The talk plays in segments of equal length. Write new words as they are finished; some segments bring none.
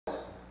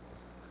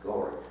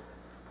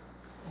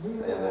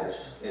And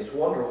it's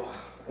wonderful.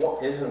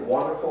 Isn't it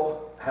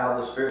wonderful how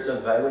the Spirit's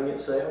unveiling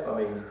itself? I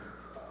mean,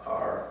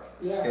 our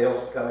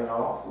scales are coming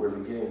off. We're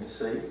beginning to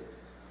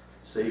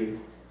see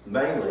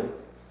mainly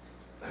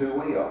who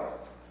we are.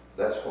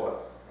 That's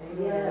what.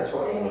 That's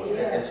what.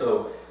 And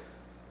so,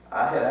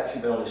 I had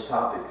actually been on this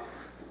topic,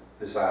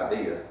 this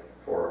idea,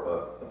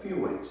 for a few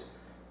weeks,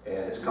 and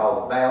it's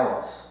called the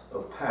balance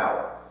of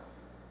power.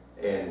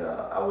 And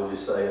I would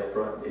just say up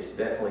front, it's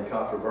definitely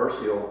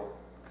controversial.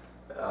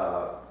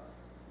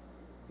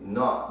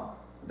 Not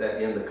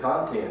that in the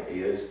content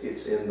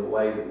it's in the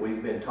way that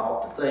we've been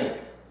taught to think.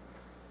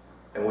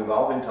 And we've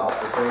all been taught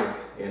to think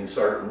in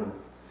certain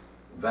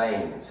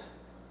veins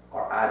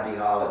or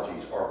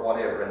ideologies or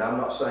whatever. And I'm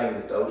not saying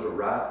that those are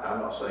right. I'm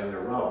not saying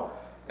they're wrong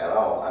at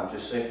all. I'm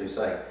just simply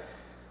saying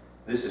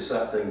this is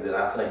something that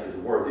I think is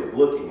worthy of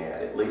looking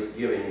at least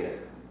giving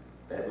it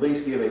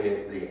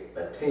the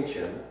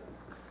attention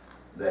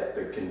that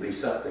there can be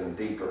something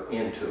deeper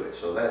into it.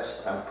 So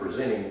I'm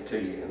presenting it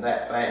to you in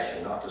that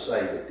fashion, not to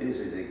say that this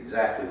is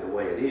exactly the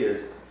way it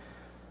is,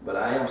 but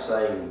I am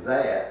saying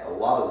that a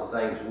lot of the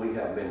things we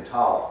have been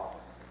taught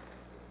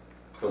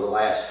for the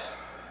last,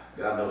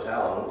 God knows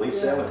how long, at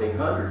least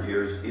 1700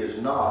 years,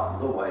 is not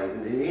the way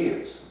that it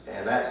is.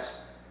 And that's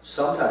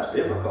sometimes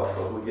difficult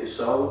because we get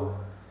so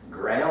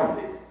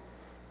grounded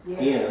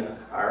in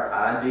our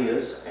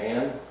ideas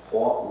and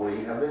what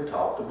we have been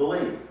taught to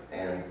believe.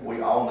 And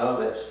we all know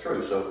that's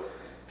true. So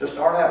to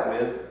start out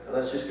with,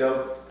 let's just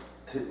go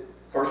to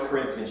 1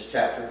 Corinthians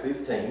chapter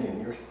 15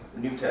 in your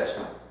New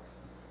Testament,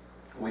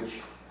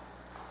 which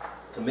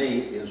to me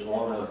is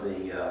one of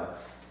the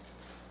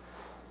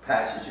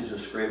passages of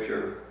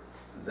Scripture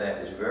that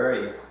is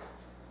very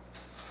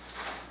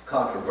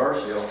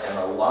controversial, and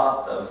a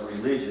lot of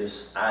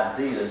religious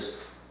ideas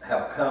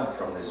have come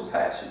from this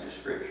passage of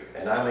Scripture.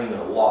 And I mean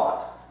a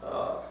lot,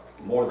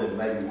 more than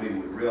maybe we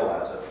would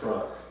realize up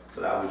front.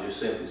 But I would just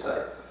simply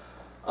say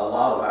a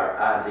lot of our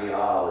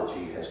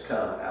ideology has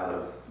come out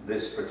of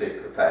this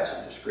particular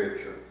passage of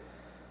Scripture.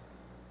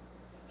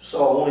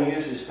 So I want to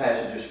use this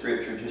passage of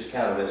Scripture just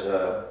kind of as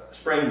a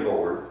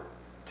springboard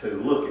to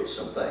look at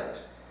some things.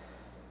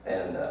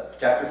 And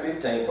chapter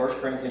 15, 1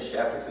 Corinthians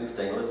chapter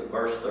 15, look at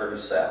verse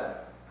 37.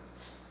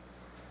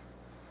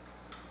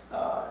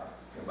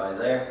 Everybody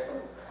there?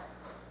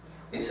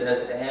 It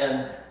says,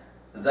 "And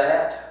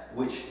that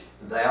which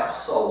thou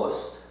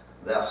sowest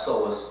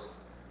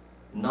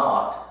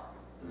not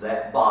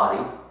that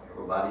body,"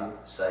 everybody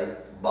say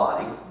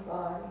body,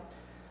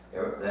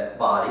 "that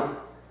body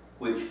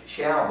which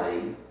shall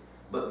be,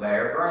 but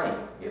bear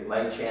grain. It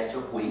may chance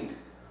of wheat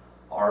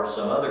or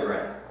some other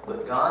grain.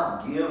 But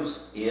God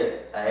gives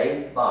it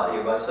a body."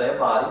 Everybody say a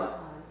body.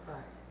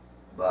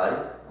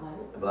 Body.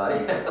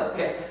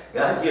 Okay.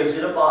 God gives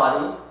it a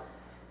body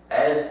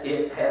as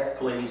it hath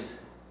pleased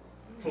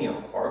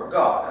Him, or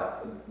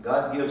God.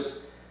 God gives,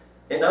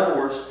 in other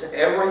words, to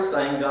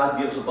everything God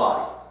gives a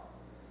body.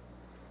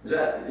 Is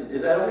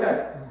that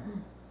okay?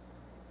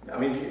 I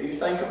mean, you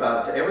think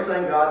about it. To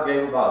everything God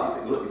gave a body.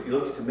 If you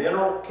look at the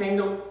mineral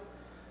kingdom,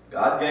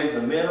 God gave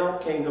the mineral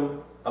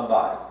kingdom a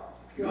body.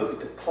 If you look at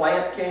the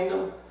plant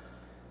kingdom,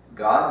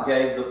 God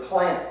gave the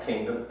plant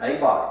kingdom a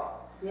body.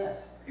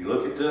 Yes. If you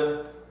look at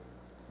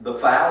the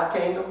fowl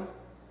kingdom,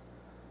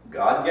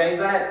 God gave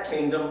that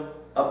kingdom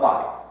a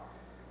body.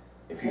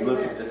 If you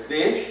look at the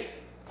fish,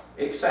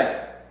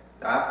 etc.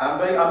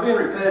 I'm being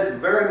repetitive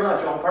very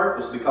much on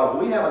purpose because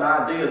we have an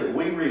idea that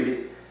we read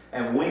it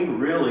and we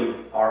really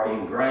are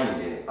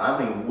ingrained in it. I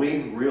mean,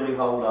 we really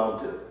hold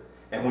on to it.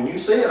 And when you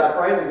see it, I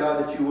pray to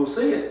God that you will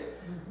see it.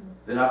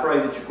 Then I pray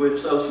that you quit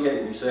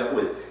associating yourself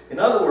with it. In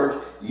other words,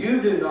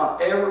 you do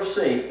not ever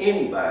see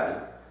anybody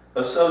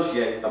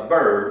associate a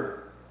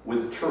bird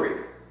with a tree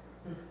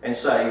and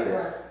say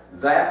that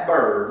that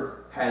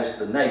bird has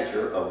the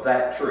nature of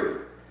that tree.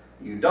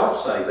 You don't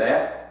say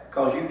that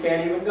because you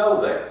can't even go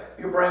there.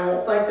 Your brain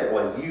won't think that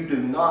way. You do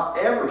not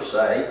ever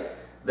say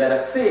that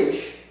a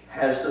fish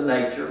has the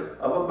nature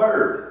of a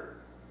bird.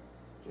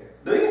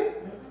 Do you?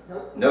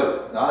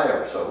 No, not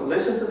ever. So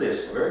listen to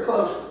this very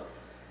closely.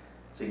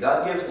 See,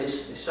 God gives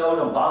He sowed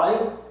a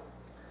body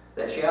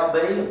that shall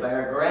be and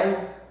bear grain,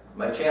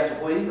 may chance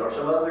of wheat or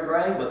some other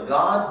grain, but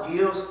God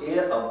gives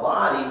it a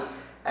body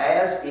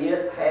as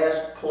it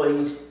has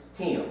pleased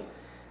Him.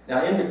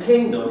 Now in the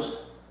kingdoms,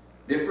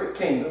 different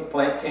kingdom,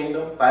 plant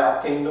kingdom,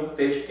 fowl kingdom,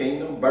 fish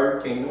kingdom,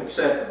 bird kingdom,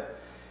 etc.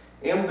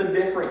 In the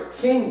different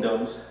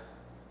kingdoms,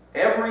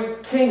 every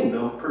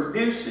kingdom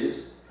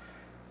produces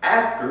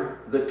after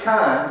the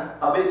kind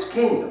of its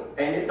kingdom,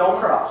 and it don't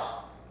cross.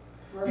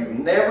 You've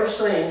never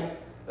seen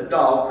a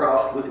dog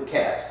crossed with a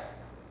cat.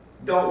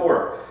 Don't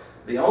work.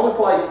 The only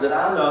place that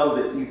I know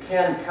that you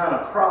can kind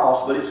of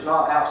cross, but it's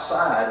not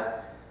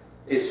outside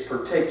its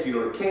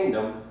particular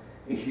kingdom,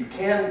 is you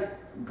can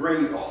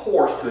breed a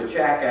horse to a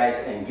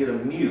jackass and get a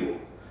mule.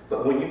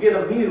 But when you get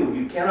a mule,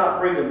 you cannot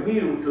breed a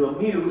mule to a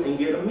mule and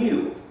get a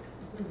mule.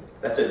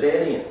 That's a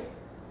dead end.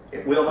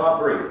 It will not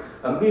breed.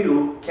 A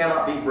mule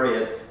cannot be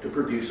bred to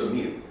produce a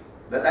mule.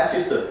 That's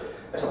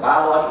a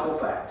biological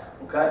fact.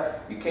 Okay?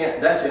 You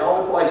can't, that's the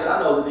only place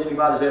I know that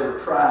anybody's ever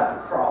tried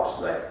to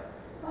cross that.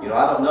 You know,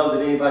 I don't know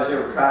that anybody's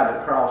ever tried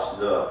to cross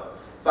the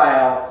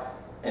fowl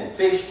and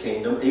fish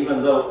kingdom,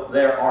 even though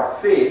there are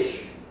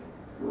fish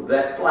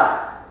that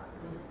fly.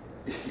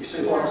 You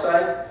see what I'm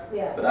saying?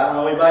 Yeah. But I don't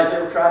know anybody's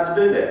ever tried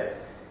to do that.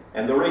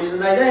 And the reason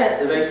they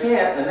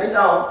can't, and they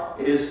don't,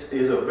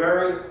 is a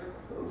very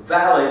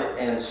valid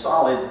and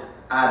solid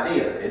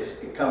idea.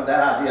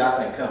 That idea,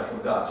 I think, comes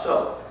from God.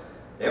 So,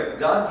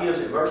 God gives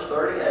it, verse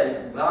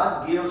 38,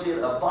 God gives it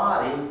a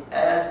body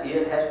as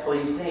it has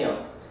pleased Him,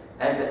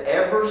 and to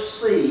ever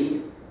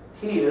see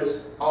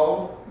His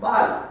own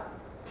body.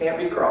 Can't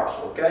be crossed,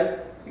 okay?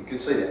 You can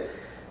see that.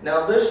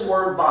 Now, this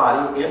word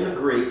body in the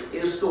Greek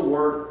is the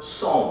word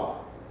soma.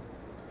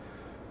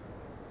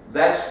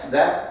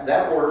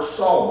 That word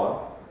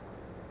soma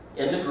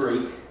in the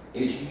Greek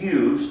is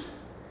used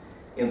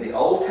in the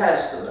Old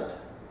Testament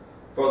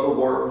for the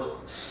word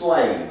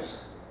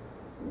slaves.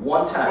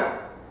 One time.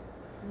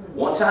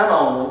 One time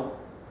only,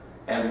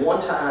 and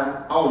one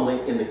time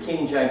only in the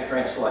King James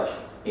translation,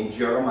 in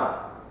Jeremiah.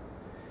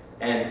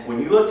 And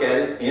when you look at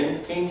it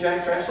in King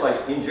James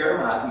translation, in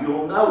Jeremiah,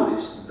 you'll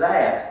notice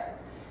that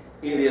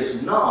it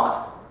is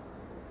not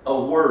a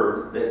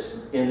word that's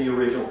in the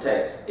original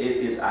text. It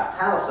is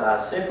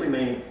italicized, simply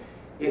meaning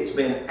it's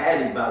been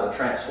added by the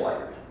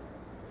translators.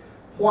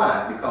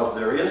 Why? Because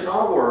there is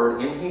not a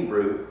word in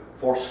Hebrew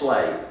for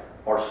slave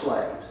or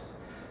slaves.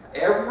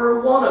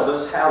 Every one of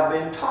us have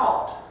been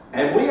taught,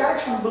 and we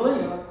actually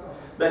believe,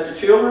 that the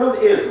children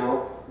of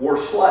Israel were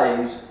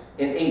slaves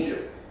in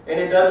Egypt. And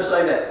it doesn't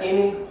say that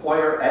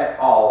anywhere at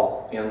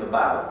all in the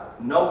Bible.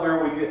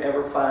 Nowhere will you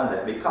ever find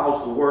that,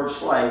 because the word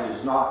slave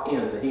is not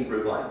in the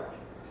Hebrew language.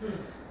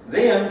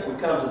 Then we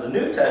come to the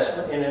New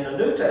Testament, and in the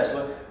New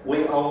Testament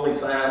we only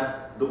find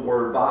the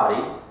word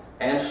body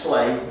and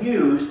slave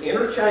used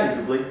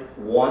interchangeably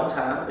one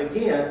time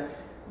again.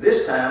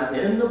 This time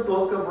in the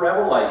book of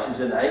Revelations,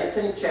 in the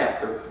 18th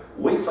chapter,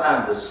 we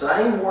find the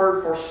same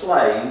word for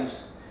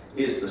slaves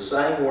is the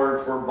same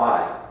word for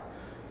body.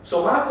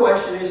 So my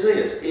question is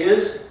this: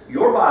 is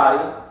your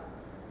body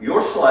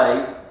your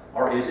slave,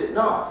 or is it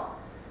not?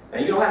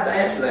 And you don't have to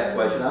answer that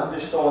question. I'm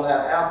just throwing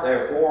that out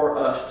there for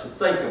us to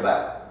think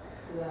about.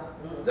 Yeah.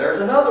 There's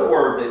another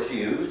word that's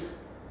used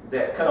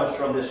that comes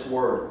from this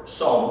word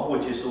soma,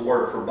 which is the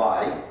word for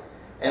body,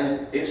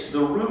 and it's the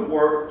root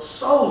word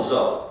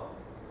sozo.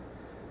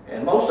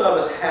 And most of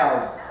us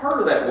have heard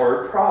of that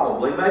word,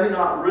 probably, maybe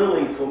not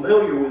really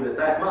familiar with it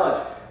that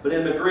much, but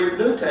in the Greek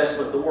New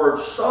Testament, the word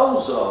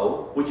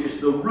sozo, which is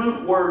the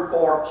root word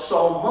for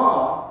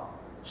soma,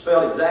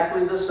 spelled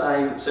exactly the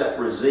same except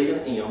for a Z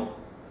and M,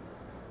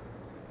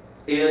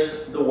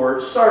 is the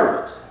word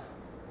servant.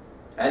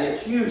 And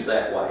it's used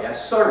that way,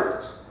 as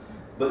servants.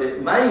 But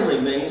it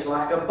mainly means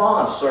like a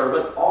bond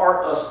servant,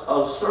 or a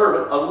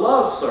servant, a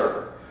love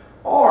servant.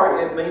 Or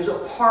it means a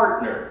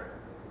partner.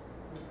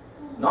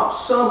 Not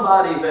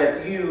somebody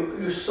that you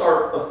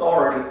usurp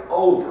authority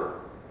over.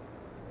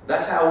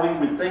 That's how we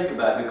would think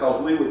about it,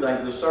 because we would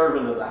think the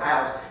servant of the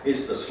house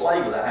is the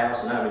slave of the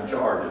house, and I'm in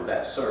charge of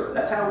that servant.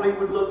 That's how we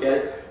would look at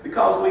it,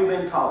 because we've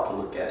been taught to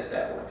look at it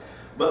that way.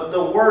 But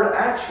the word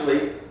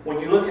actually, when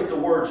you look at the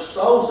word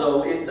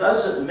sozo, it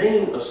doesn't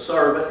mean a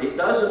servant, it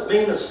doesn't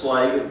mean a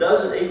slave, it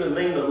doesn't even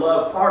mean a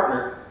love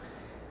partner.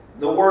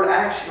 The word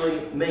actually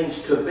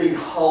means to be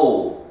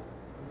whole,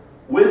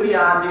 with the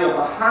idea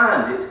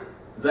behind it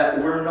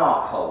that we're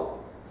not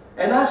whole.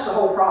 And that's the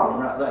whole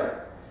problem right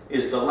there,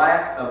 is the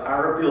lack of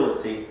our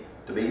ability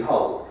to be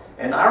whole.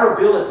 And our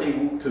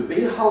ability to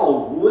be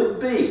whole would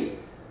be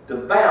to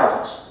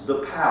balance the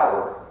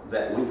power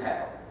that we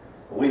have.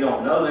 We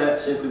don't know that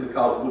simply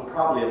because we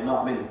probably have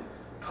not been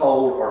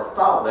told or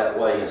thought that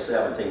way in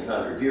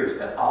 1700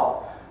 years at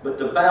all. But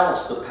to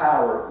balance the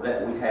power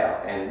that we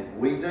have, and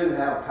we do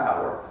have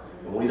power,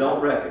 and we don't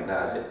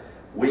recognize it.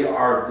 We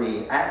are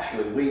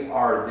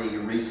the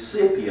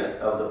recipient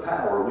of the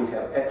power we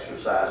have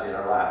exercised in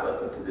our life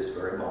up until this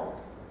very moment.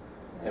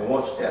 And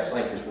once, I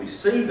think, as we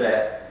see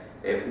that,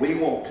 if we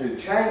want to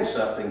change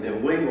something,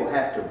 then we will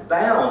have to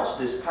balance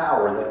this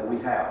power that we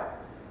have.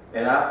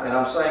 And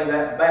I'm saying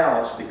that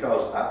balance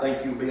because I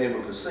think you'll be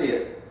able to see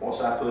it once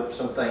I put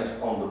some things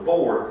on the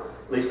board.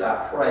 At least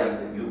I pray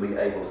that you'll be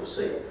able to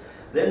see it.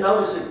 Then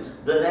notice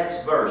the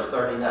next verse,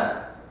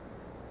 39.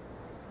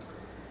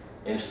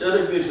 Instead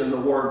of using the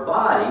word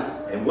body,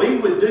 and we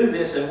would do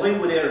this and we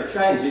would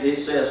interchange it, it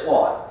says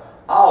what?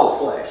 All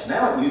flesh.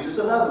 Now it uses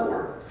another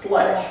word,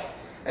 flesh.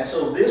 And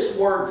so this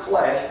word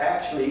flesh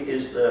actually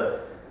is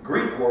the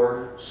Greek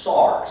word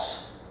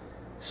sarx.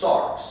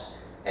 Sarx.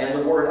 And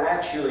the word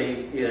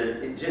actually,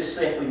 it just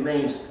simply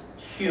means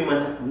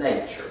human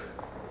nature.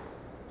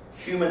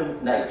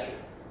 Human nature.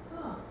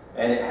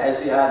 And it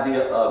has the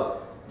idea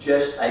of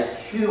just a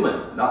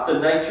human, not the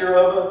nature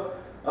of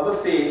a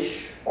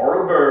fish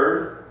or a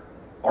bird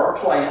or a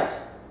plant,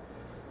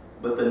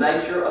 but the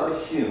nature of a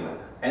human.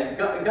 And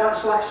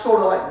God's like,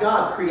 sort of like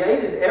God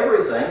created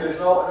everything. There's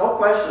no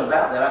question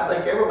about that. I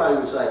think everybody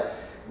would say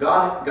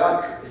God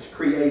has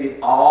created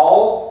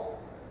all.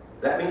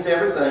 That means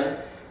everything.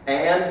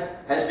 and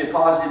has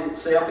deposited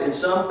itself in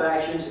some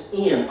fashions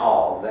in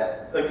all.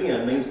 That,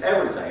 again, means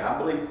everything. I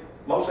believe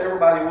most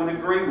everybody would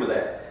agree with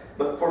that.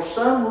 But for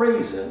some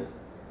reason,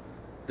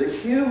 the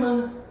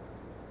human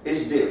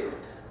is different.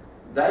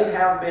 They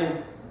have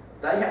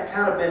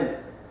kind of been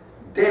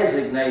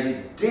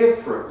designated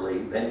differently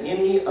than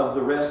any of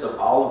the rest of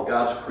all of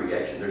God's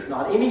creation. There's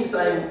not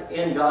anything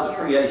in God's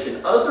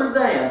creation other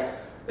than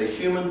a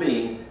human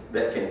being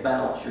that can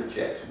balance your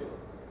checkbook.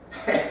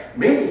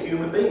 Many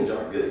human beings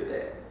aren't good at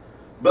that.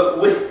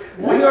 But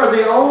we are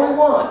the only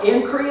one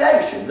in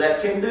creation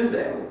that can do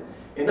that.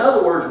 In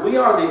other words, we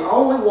are the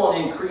only one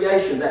in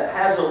creation that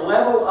has a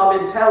level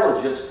of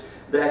intelligence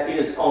that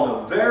is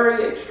on a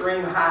very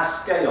extreme high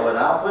scale. And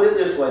I'll put it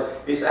this way,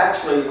 it's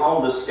actually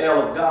on the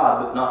scale of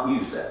God, but not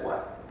used that way.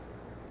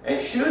 And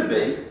it should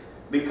be,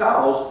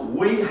 because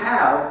we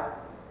have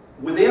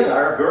within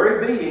our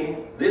very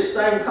being this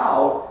thing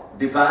called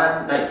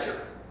divine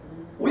nature.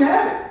 We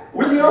have it.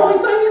 We're the only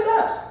thing it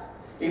does.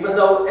 Even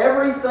though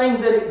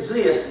everything that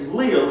exists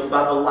lives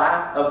by the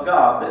life of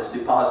God that's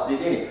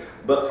deposited in it.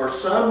 But for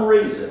some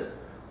reason,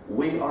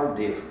 we are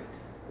different.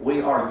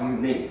 We are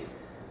unique.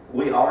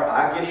 We are,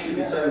 I guess you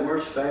could say we're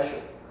special.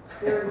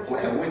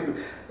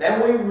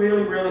 and we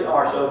really, really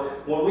are. So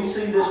when we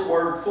see this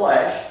word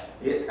flesh,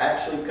 it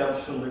actually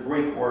comes from the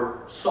Greek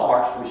word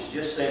sarx, which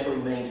just simply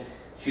means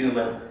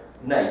human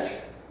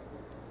nature.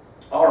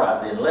 All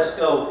right, then let's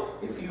go,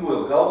 if you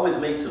will, go with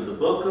me to the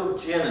book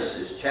of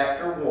Genesis,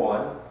 chapter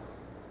 1.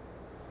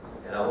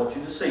 And I want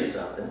you to see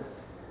something.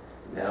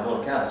 And I'm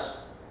going to kind of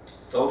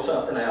throw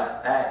something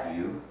out at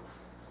you,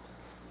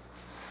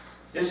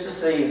 just to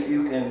see if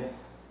you can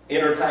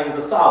entertain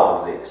the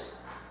thought of this.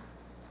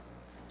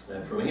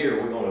 And from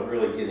here, we're going to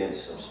really get into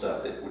some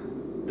stuff that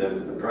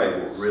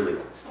Dre will really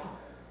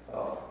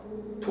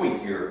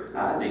tweak your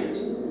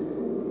ideas.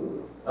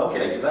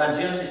 Okay, you find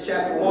Genesis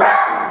chapter 1?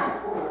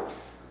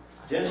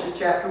 Genesis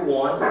chapter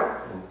 1.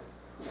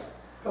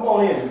 Come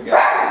on in, you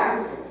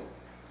guys.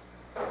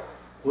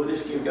 We'll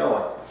just give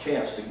y'all a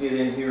chance to get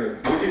in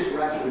here. We're just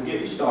actually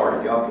getting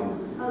started. Y'all can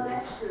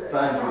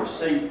find your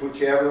seat,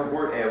 whichever,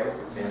 wherever,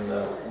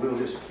 and we'll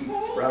just keep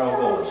right on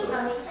going. So,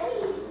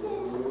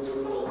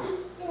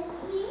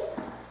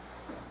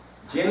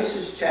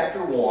 Genesis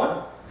chapter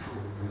 1,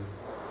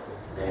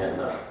 and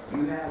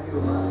you have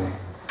your Bible.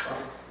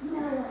 No,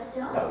 I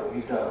don't. No,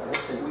 you don't. Let's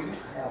see, we used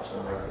to have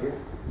some right here.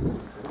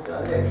 We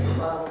got an extra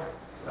Bible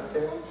right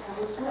there.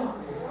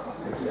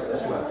 Yeah,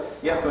 that's right.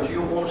 Yeah, because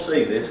you'll want to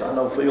see this. I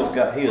know Phil's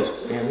got his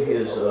in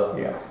his,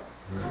 yeah.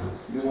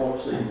 You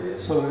want to see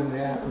this. So in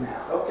that,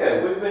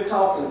 Okay, we've been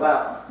talking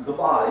about the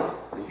body,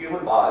 the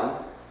human body,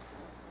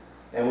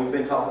 and we've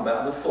been talking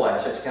about the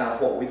flesh. That's kind of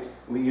what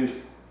we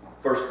use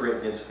 1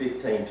 Corinthians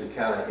 15 to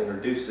kind of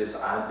introduce this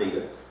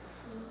idea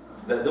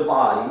that the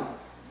body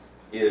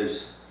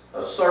is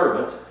a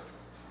servant,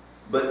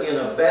 but in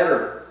a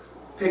better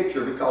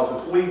picture, because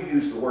if we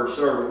use the word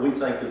servant, we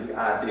think of the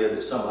idea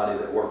that somebody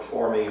that works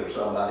for me or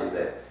somebody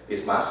that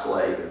is my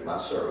slave is my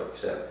servant,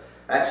 etc.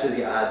 Actually,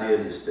 the idea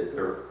is that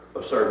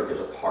a servant is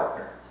a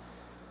partner,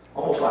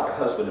 almost like a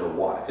husband and a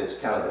wife. It's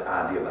kind of the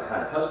idea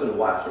behind it. Husband and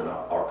wives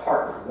are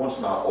partners. One's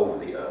not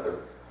over the other.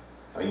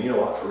 I mean, you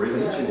know what?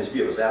 Religion just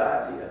gives us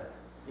that idea.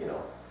 You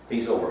know,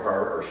 he's over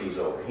her or she's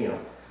over him.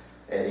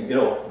 And you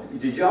know,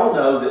 did y'all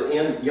know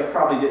that you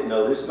probably didn't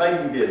know this,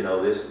 maybe you did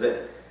know this,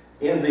 that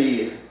in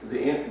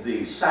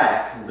the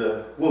sac,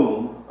 the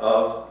womb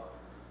of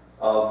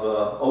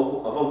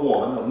a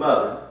woman, a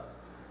mother,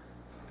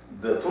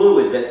 the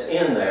fluid that's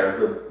in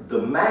there,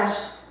 the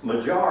mass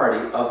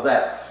majority of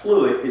that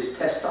fluid is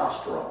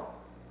testosterone.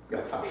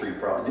 I'm sure you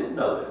probably didn't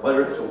know that.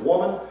 Whether it's a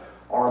woman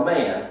or a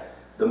man,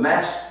 the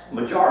mass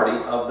majority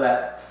of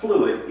that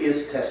fluid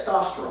is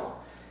testosterone.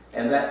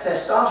 And that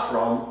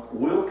testosterone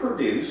will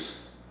produce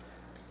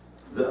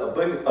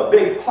a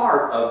big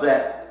part of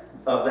that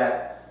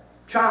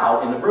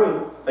child in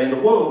the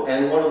womb,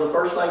 and one of the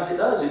first things it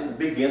does, it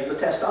begins, the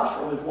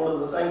testosterone is one of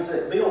the things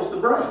that builds the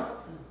brain.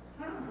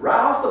 Right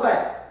off the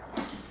bat.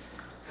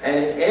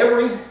 And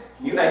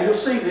you'll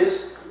see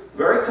this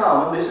very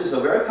common, this is a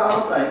very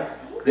common thing,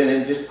 that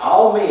in just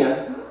all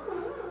men,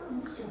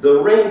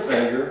 the ring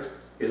finger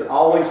is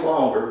always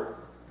longer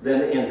than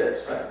the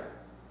index finger.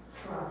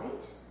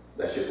 Right.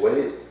 That's just what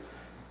it is.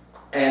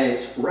 And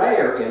it's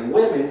rare in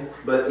women,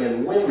 but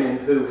in women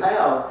who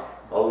have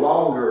a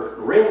longer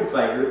ring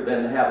finger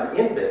than have an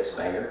index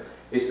finger,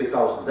 it's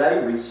because they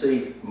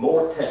receive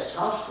more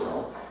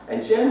testosterone,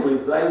 and generally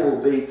they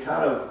will be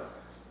kind of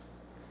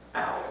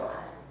alpha.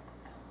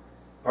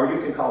 Or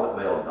you can call it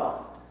male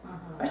dominant.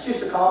 That's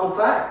just a common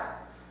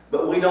fact.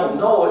 But we don't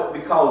know it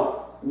because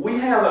we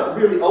haven't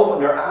really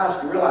opened our eyes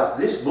to realize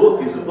this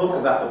book is a book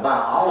about the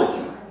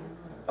biology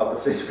of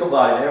the physical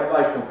body, and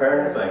everybody's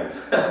comparing their fingers.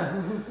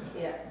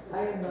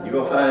 You're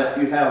going to find if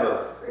you have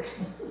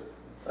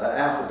an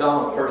alpha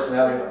dominant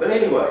personality. But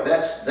anyway,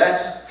 that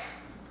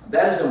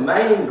is the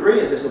main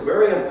ingredient. It's a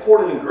very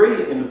important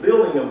ingredient in the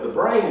building of the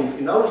brain. And if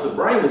you notice, the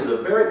brain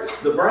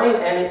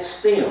and its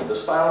stem, the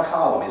spinal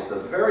column, is the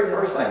very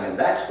first thing. And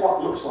that's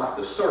what looks like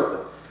the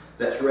serpent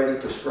that's ready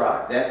to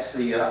strike. That's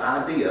the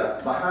idea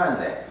behind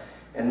that.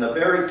 And the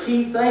very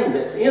key thing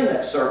that's in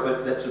that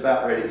serpent that's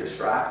about ready to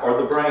strike,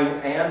 or the brain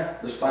and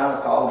the spinal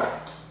column,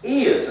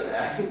 is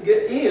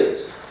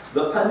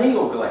the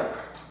pineal gland.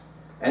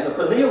 And the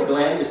pineal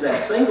gland is that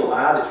single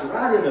eye that's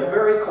right in the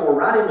very core,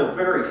 right in the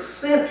very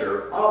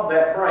center of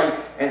that brain.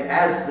 And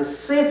as the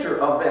center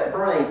of that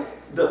brain,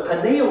 the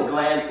pineal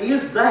gland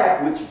is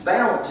that which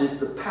balances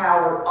the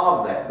power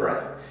of that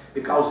brain.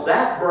 Because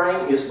that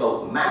brain is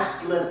both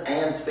masculine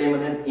and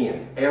feminine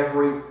in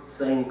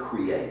everything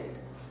created.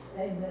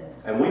 Amen.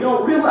 And we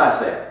don't realize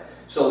that.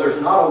 So there's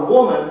not a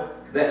woman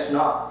that's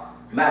not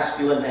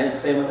masculine and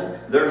feminine.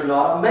 There's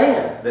not a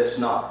man that's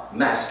not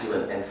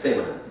masculine and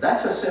feminine.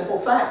 That's a simple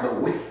fact, but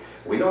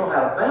we don't know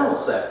how to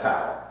balance that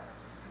power.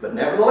 But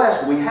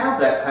nevertheless, we have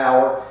that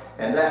power,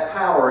 and that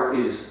power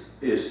is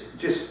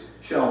just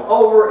shown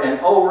over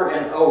and over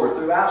and over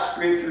throughout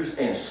Scriptures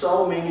in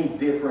so many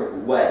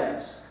different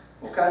ways.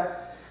 Okay?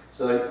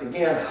 So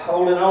again,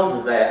 holding on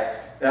to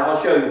that, and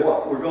I'll show you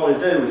what we're going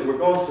to do is we're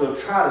going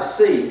to try to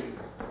see.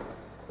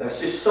 There's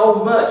just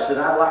so much that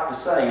I'd like to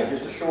say in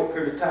just a short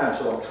period of time,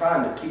 so I'm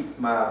trying to keep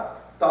my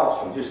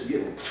thoughts from just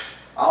getting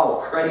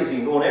all crazy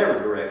and going every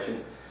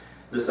direction.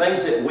 The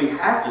things that we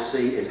have to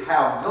see is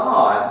how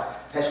God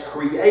has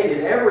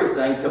created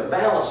everything to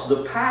balance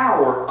the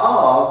power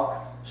of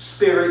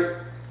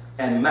spirit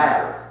and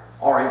matter,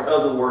 or in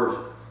other words,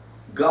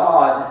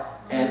 God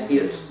and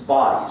its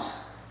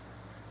bodies,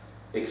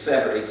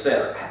 etc.,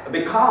 etc.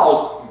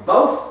 Because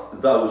both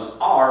those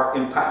are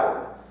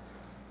empowered.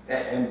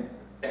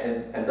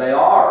 And they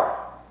are.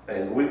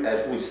 And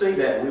as we see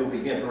that, we'll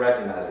begin to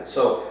recognize it.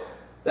 So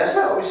that's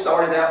how we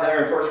started out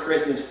there in 1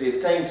 Corinthians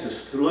 15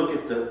 to look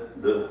at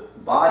the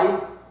body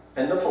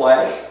and the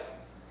flesh.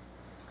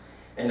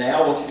 And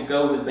now I want you to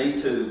go with me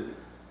to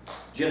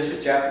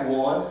Genesis chapter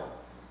 1.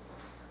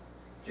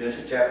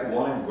 Genesis chapter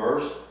 1 and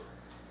verse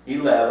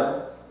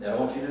 11. Now I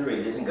want you to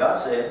read this. And God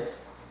said,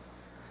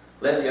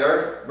 "Let the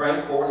earth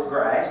bring forth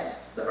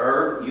grass, the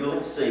herb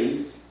yielding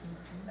seed,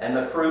 and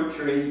the fruit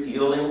tree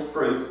yielding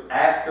fruit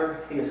after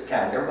his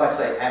kind." Everybody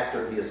say,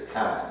 after his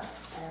kind.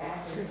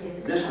 After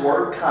his This kind.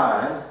 word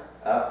kind,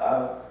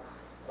 I'm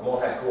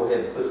going to have to go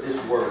ahead and put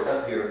this word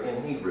up here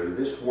in Hebrew.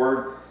 This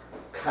word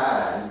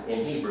kind in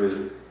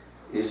Hebrew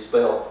is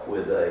spelled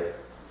with a,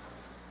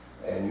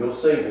 and you'll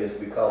see this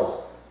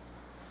because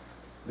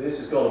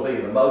this is going to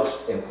be the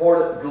most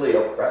important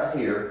glyph right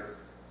here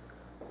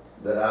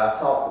that I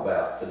talk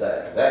about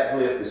today. That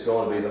glyph is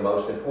going to be the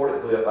most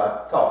important glyph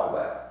I talk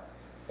about.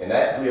 And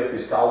that glyph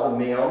is called the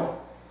mem,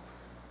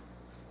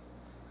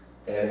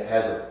 and it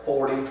has a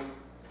 40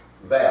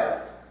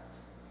 value.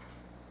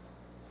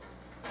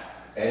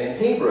 And in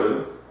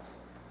Hebrew,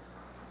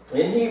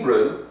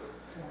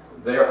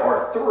 there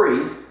are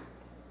 3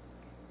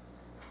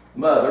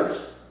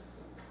 mothers.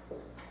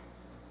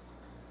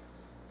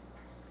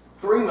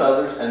 3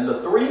 mothers, and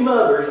the 3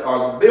 mothers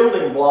are the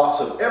building blocks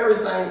of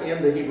everything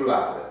in the Hebrew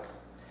alphabet.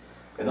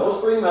 And those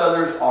 3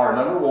 mothers are,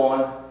 number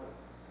 1,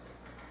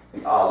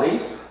 the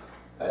Aleph.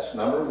 That's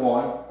number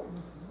 1.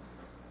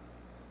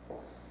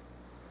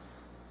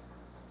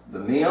 The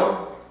mem,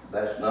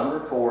 that's number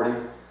 40.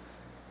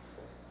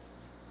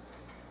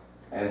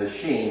 And the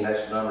sheen,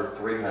 that's number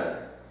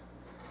 300.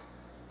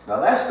 Now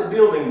that's the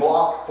building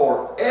block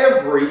for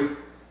every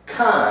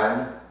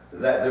kind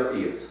that there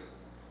is.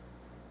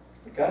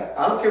 Okay?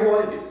 I don't care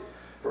what it is.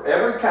 For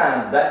every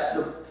kind, that's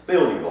the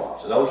building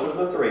blocks. So those are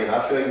the 3, and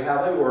I'll show you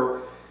how they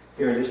work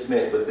here in just a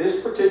minute. But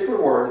this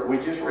particular word that we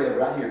just read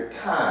right here,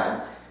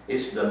 kind,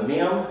 it's the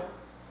mem,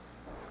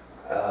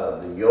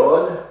 the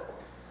yod.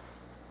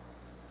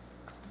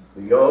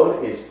 The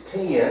yod is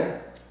 10.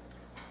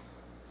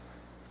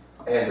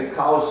 And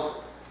because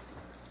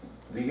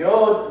the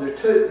yod, there are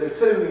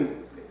two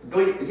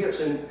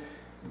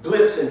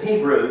glyphs in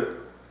Hebrew.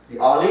 The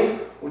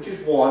aleph, which is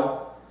 1,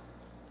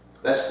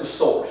 that's the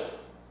source.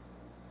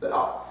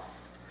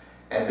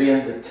 And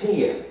then the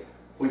 10,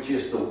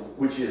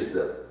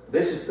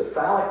 this is the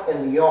phallic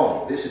and the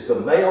yoni. This is the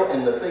male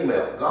and the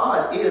female.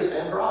 God is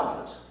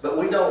androgynous, but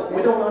we don't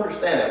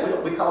understand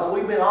that. Because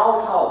we've been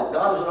all taught that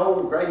God is an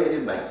old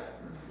gray-headed man.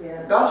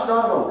 Yeah. God's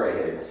not an old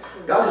gray-headed man.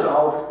 God is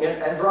all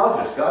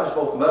androgynous. God is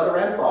both mother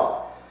and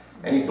father,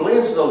 and He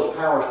blends those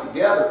powers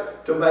together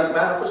to make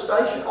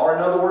manifestation, or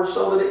in other words,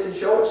 so that it can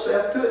show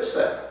itself to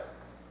itself.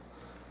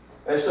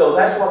 And so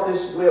that's what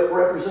this glyph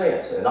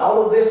represents. And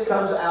all of this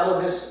comes out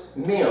of this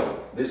mem.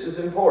 This is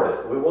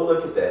important. We will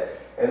look at that.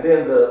 And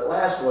then the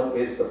last one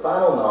is the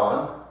final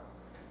non,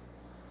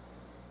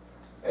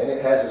 and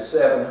it has a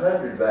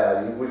 700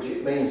 value, which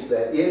it means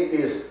that it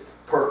is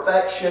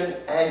perfection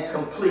and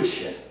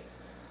completion.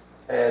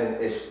 And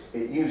it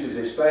uses,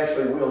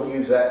 especially, we'll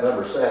use that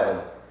number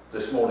 7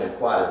 this morning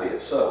quite a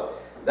bit. So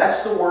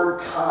that's the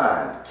word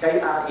kind,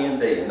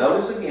 K-I-N-D. And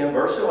notice again,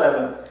 verse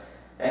 11,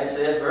 and it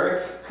says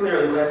very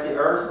clearly, "Let the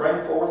earth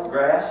bring forth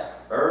grass,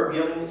 herb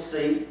yielding its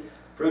seed,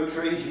 fruit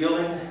trees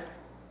yielding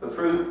the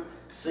fruit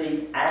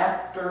seed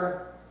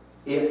after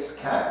its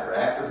kind," or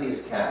after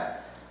his kind.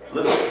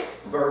 Look at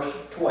verse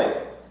 12.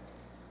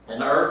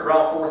 And the earth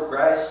brought forth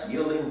grass,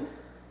 yielding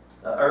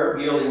herb,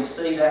 yielding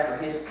seed after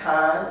his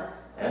kind,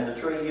 and the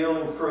tree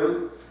yielding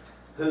fruit,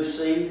 whose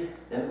seed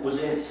was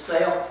in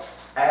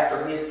itself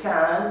after his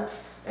kind.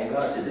 And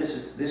God said,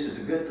 this is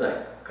a good thing.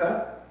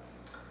 Okay?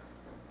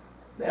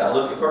 Now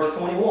look at verse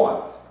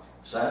 21.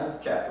 Same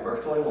chapter,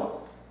 verse 21.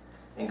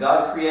 And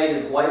God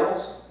created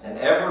whales, and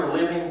every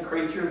living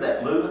creature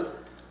that moveth,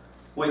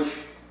 which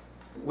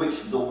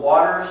the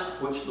waters,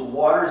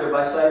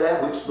 everybody say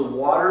that, which the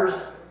waters,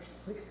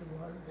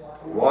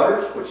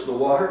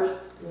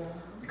 Yeah.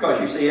 because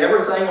you see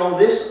everything on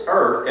this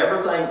earth,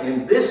 everything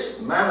in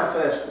this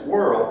manifest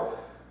world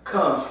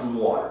comes from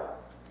water.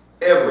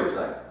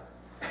 Everything.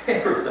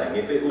 Everything.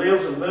 If it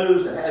lives and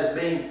moves and has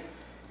being,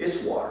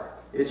 it's water.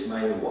 It's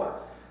mainly water.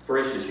 For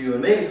instance, you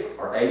and me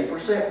are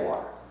 80%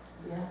 water.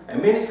 Yeah.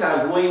 And many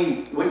times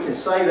we can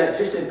say that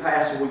just in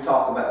passing, we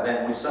talk about that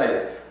and we say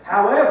that.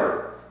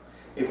 However,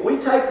 if we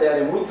take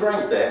that and we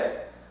drink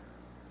that,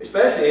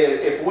 especially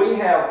if we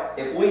have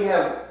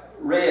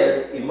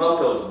read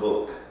Emoto's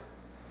book,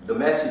 The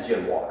Message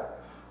in Water,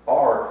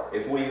 or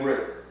if we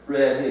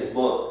read his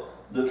book,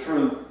 The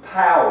True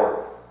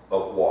Power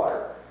of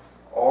Water,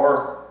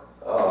 or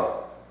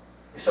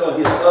some of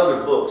his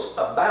other books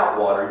about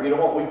water, you know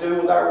what we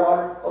do with our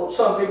water? Oh,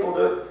 some people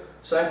do.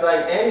 Same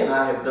thing Annie and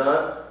I have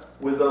done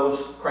with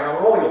those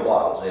Crown Royal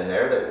bottles in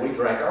there that we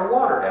drink our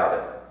water out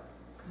of.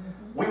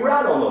 We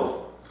write on those.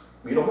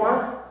 You know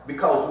why?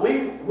 Because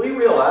we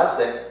realize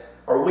that,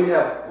 or we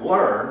have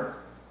learned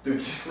through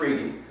just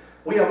reading,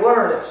 we have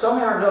learned that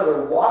somehow or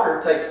another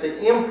water takes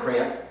the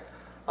imprint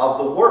of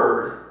the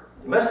word.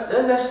 It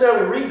doesn't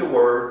necessarily read the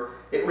word,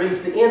 it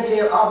reads the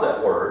intent of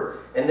that word,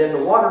 and then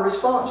the water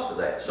responds to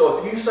that. So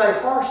if you say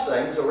harsh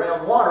things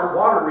around water,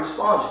 water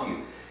responds to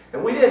you.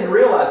 And we didn't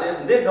realize this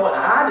and didn't know it,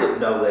 and I didn't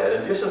know that,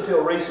 and just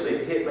until recently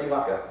it hit me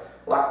like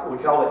we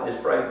call it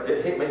this phrase,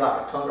 it hit me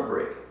like a ton of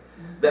brick.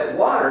 That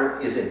water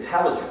is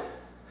intelligent.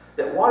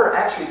 That water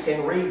actually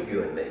can read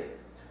you and me.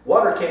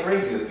 Water can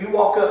read you. If you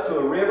walk up to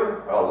a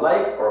river, or a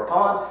lake, or a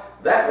pond,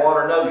 that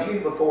water knows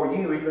you before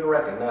you even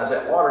recognize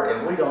that water,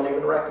 and we don't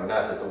even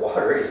recognize that the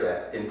water is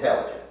that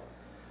intelligent.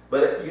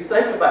 But you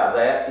think about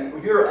that,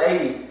 you're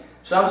 80,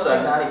 some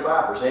say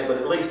 95%, but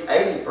at least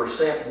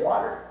 80%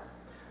 water.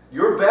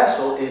 Your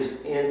vessel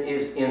is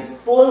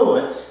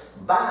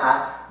influenced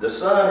by the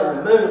sun and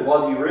the moon,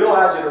 whether you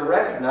realize it or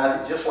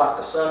recognize it, just like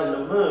the sun and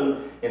the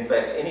moon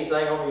affects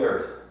anything on the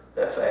earth.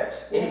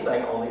 Affects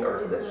anything on the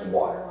earth that's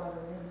water.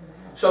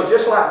 So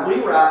just like we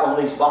write on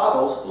these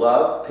bottles,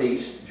 love,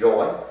 peace,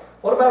 joy,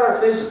 what about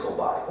our physical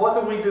body? What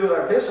do we do with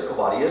our physical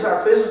body? Is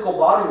our physical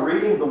body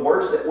reading the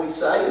words that we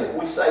say? And if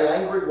we say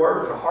angry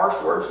words or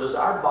harsh words, does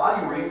our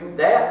body read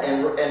that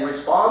and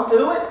respond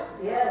to it?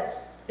 Yes.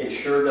 It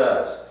sure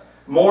does.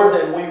 More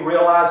than we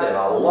realize and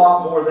a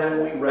lot more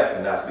than we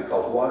recognize,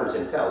 because water is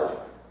intelligent.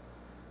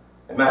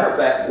 As a matter of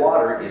fact,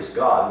 water is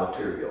God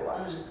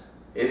materialized.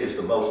 It is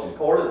the most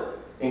important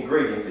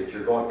ingredient that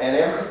you're going, and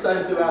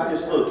everything throughout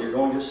this book you're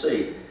going to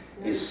see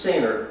is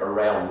centered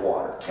around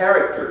water.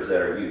 Characters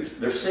that are used,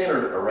 they're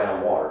centered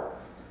around water.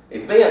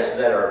 Events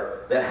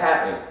that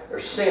happen are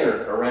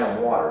centered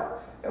around water.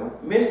 And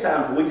many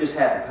times we just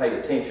haven't paid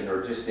attention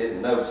or just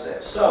didn't notice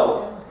that.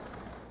 So,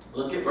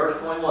 look at verse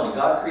 21. And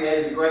God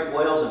created the great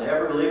whales and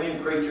every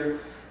living creature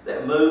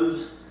that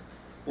moves,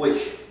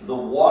 which the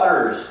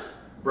waters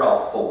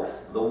brought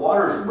forth. The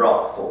waters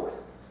brought forth.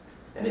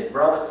 And it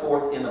brought it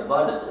forth in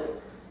abundantly,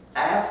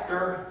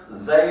 after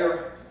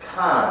their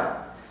kind.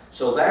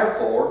 So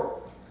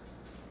therefore,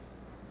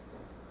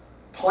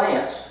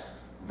 plants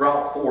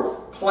brought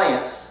forth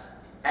plants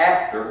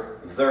after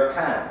their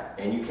kind.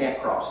 And you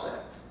can't cross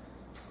that.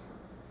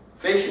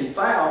 Fish and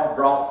fowl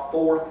brought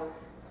forth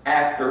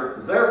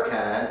after their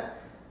kind,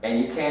 and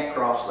you can't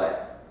cross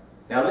that.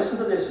 Now listen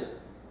to this.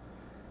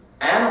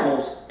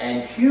 Animals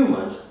and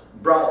humans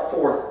brought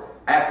forth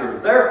after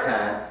their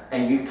kind,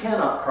 and you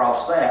cannot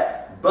cross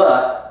that,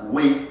 but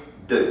we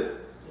do.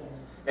 Yes.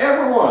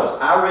 Every one of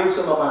us, I read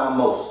some of my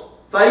most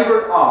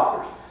favorite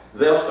authors,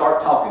 they'll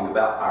start talking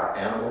about our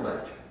animal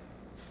nature.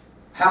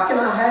 How can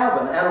I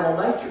have an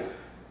animal nature?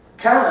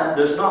 Kind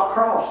does not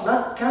cross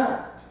not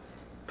kind.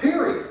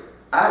 Period.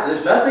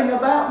 There's nothing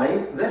about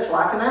me that's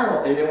like an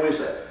animal. And then we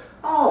say,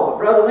 oh, but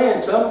Brother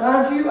Lynn,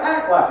 sometimes you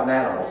act like an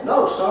animal.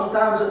 No,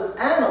 sometimes an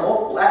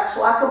animal acts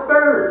like a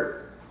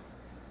bird.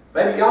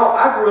 Maybe y'all,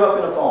 I grew up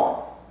in a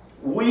farm.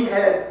 We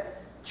had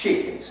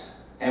chickens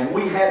and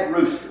we had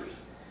roosters.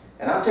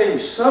 And I'm telling you,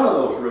 some of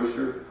those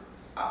roosters,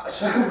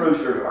 some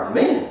roosters are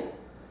mean.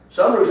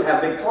 Some roosters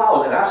have big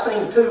claws. And I've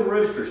seen two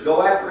roosters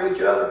go after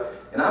each other.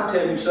 And I'm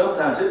telling you,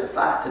 sometimes it's a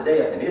fight to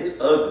death. And it's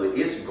ugly.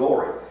 It's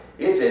gory.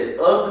 It's as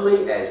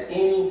ugly as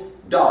any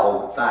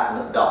dog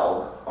fighting a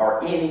dog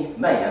or any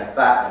man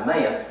fighting a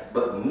man,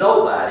 but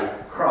nobody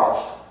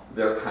crossed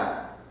their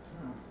kind.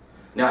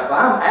 Now, if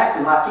I'm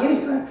acting like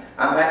anything,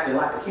 I'm acting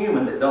like a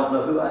human that don't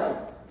know who I am.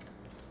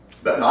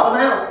 But not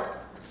an animal,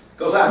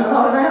 because I'm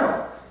not an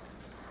animal.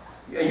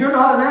 You're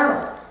not an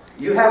animal.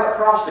 You haven't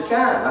crossed the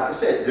kind. Like I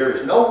said, there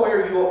is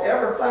nowhere you will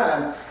ever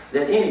find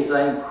that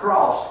anything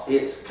crossed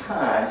its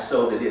kind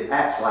so that it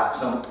acts like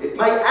something. It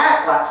may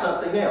act like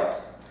something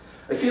else.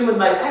 A human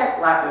may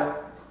act like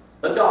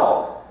a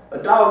dog. A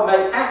dog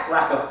may act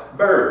like a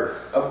bird.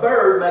 A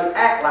bird may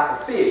act like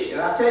a fish.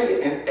 And I tell you,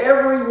 in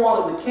every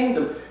one of the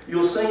kingdom,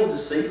 you'll seem to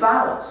see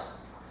violence.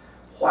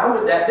 Why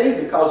would that be?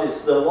 Because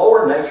it's the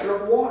lower nature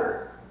of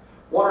water.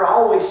 Water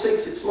always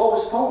seeks its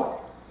lowest point.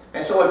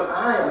 And so if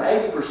I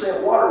am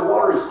 80% water,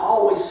 water is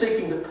always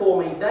seeking to pull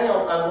me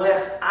down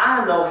unless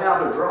I know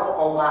how to draw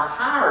on my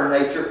higher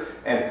nature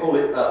and pull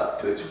it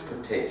up to its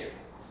potential.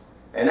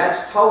 And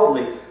that's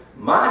totally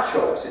my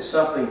choice. It's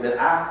something that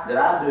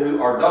I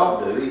do or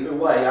don't do. Either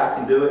way, I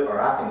can do it or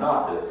I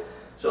cannot do it.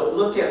 So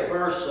look at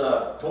verse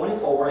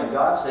 24, and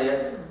God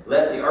said,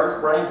 "Let the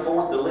earth bring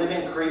forth the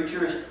living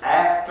creatures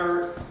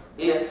after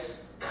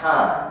its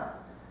kind.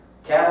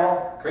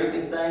 Cattle,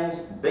 creeping things,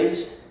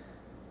 beasts,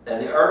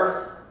 and the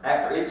earth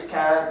after its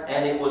kind."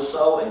 And it was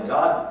so, and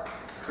God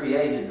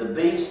created the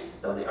beasts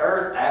of the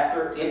earth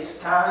after its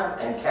kind,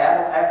 and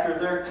cattle after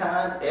their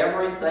kind,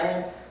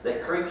 everything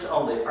that creeps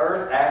on the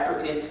earth after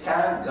its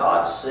kind.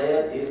 God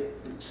said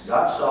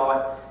God saw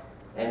it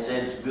and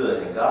said it's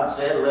good. And God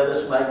said, "Let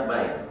us make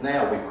man."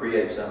 Now we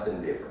create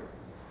something different.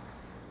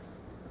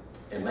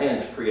 And man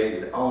is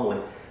created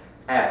only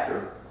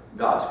after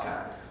God's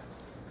kind.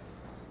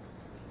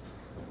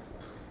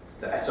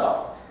 That's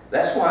all.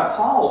 That's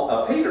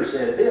why Peter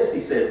said this.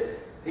 He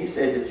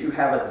said that you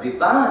have a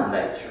divine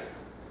nature.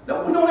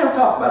 No, we don't ever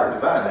talk about our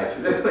divine nature.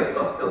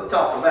 We'll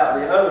talk about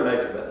the other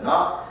nature, but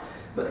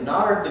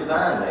not our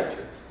divine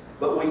nature.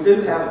 But we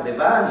do have a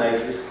divine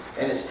nature,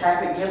 and it's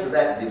tapping into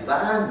that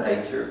divine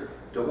nature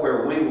to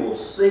where we will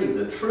see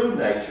the true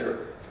nature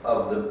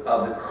of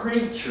the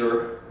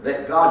creature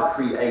that God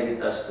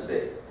created us to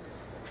be.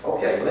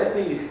 Okay, let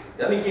me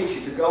get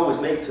you to go with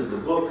me to the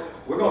book.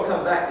 We're going to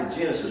come back to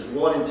Genesis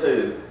 1 and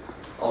 2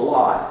 a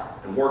lot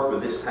and work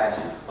with this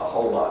passage a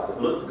whole lot.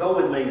 But look, go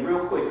with me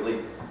real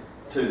quickly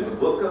to the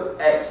book of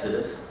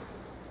Exodus.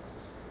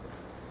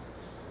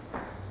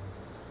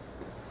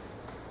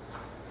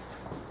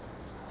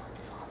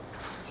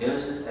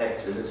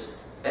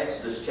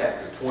 Exodus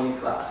chapter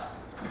 25.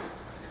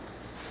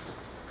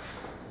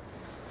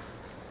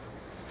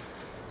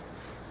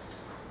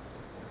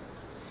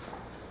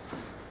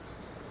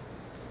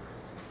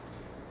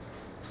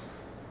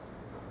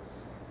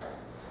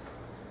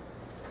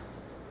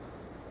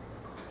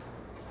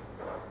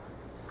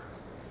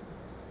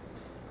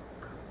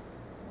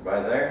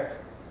 Right there?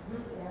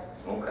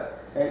 Yeah. Okay.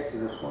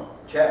 Exodus 1.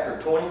 Chapter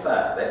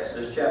 25.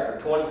 Exodus chapter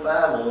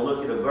 25. We'll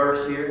look at a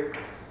verse here.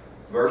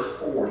 Verse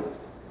 40.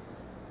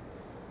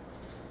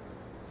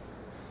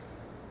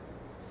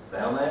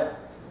 Found that?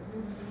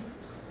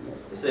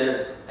 It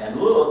says,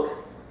 "And look,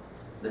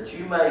 that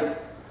you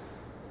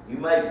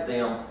make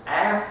them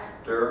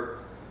after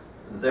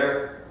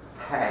their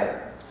pattern."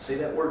 See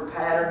that word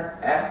pattern?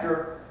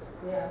 After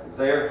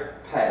their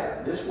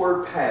pattern. This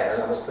word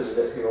pattern, I'm going to put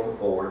it up here on the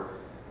board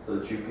so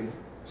that you can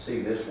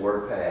see this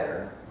word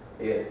pattern.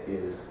 It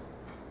is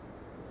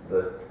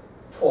the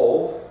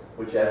 12,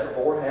 which has a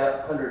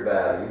 400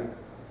 value.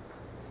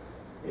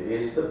 It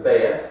is the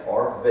Beth,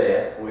 or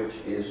Veth, which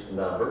is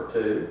number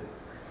 2.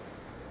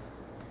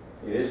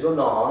 It is the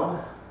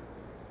Non,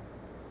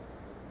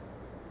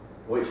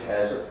 which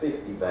has a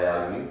 50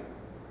 value.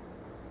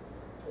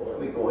 Well,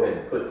 let me go ahead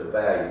and put the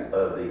value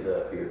of these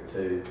up here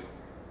to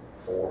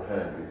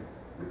 400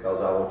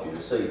 because I want you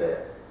to see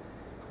that.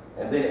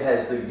 And then it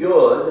has the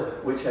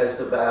Yud, which has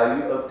the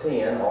value of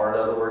 10, or in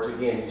other words,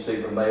 again, you see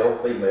the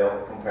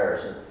male-female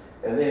comparison.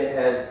 And then it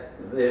has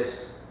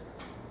this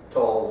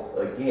 12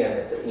 again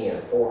at the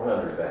end,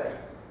 400 value.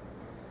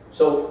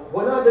 So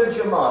when I do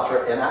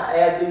gematria and I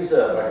add these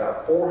up, I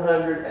got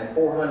 400 and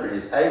 400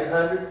 is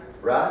 800,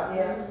 right?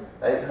 Yeah.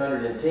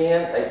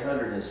 810,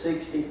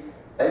 860,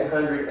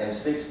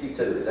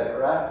 862. Is that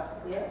right?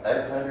 Yeah.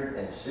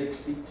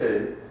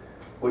 862,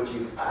 which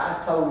if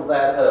I total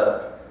that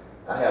up,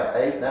 I have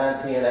 8, 9,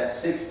 10, that's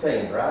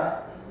 16, right?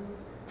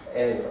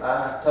 And if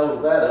I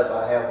total that up,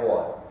 I have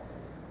what?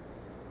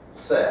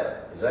 7.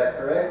 Is that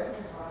correct?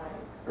 Yes.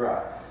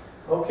 Right.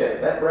 Okay,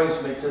 that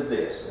brings me to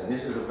this. And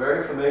this is a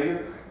very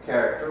familiar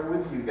character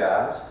with you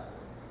guys.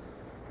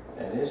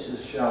 And this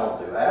is shown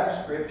throughout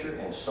Scripture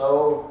in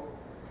so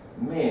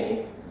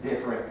many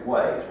different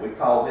ways. We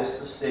call this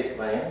the stick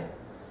man.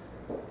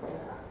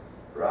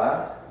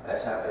 Right?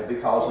 That's how,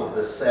 because of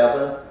the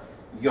 7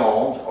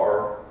 yoms,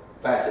 or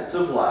facets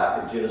of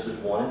life, in Genesis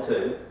 1 and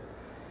 2.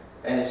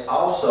 And it's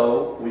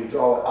also, we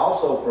draw it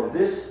also from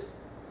this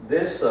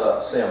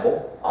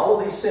symbol. All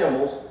of these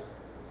symbols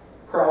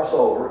cross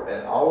over,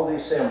 and all of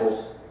these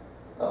symbols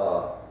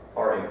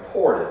are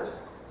important.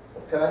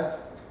 Okay?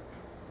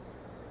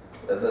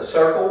 The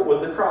circle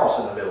with the cross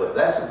in the middle of it.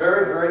 That's a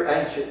very, very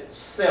ancient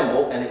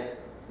symbol, and it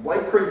way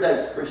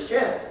predates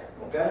Christianity.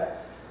 Okay?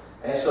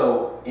 And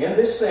so in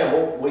this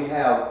symbol we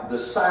have the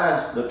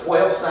signs, the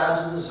 12 signs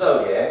of the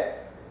zodiac.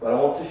 But I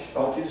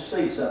want you to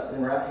see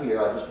something right here.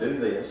 I'll just do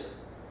this.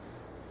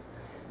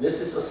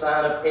 This is the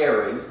sign of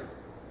Aries.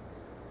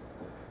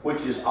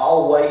 which is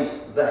always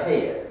the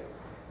head.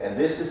 And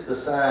this is the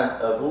sign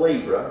of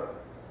Libra,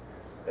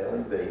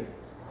 L-E-B,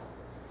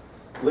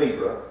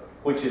 Libra,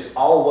 which is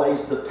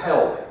always the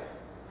pelvic.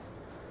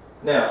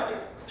 Now,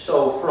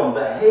 so from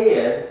the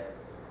head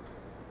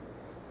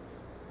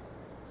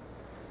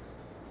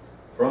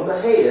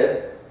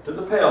to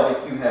the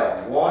pelvic, you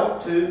have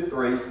 1, 2,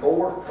 3,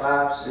 4,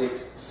 5,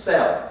 6,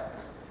 7.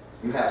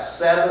 You have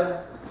 7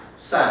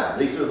 signs.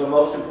 These are the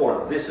most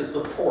important. This is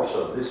the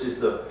torso. This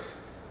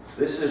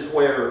is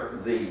where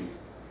the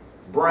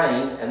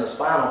brain and the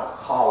spinal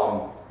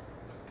column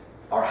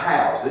are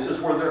housed. This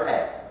is where they're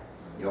at.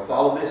 Y'all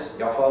follow this?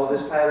 Y'all follow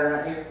this pattern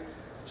right here?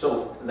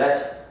 So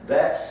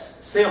that's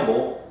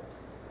symbol,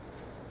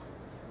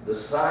 the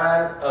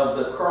sign of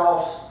the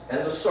cross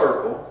and the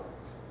circle,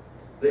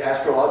 the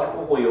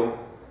astrological wheel.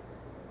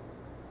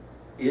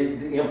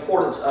 The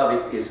importance of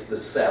it is the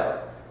 7.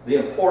 The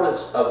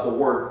importance of the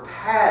word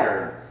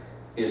pattern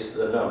is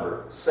the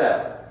number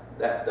 7.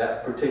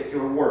 That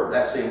particular word.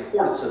 That's the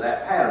importance of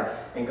that pattern.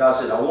 And God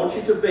said, I want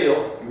you to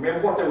build. You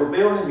remember what they were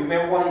building? You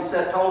remember what He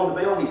said, told them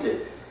to build? He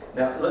said,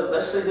 now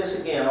let's see this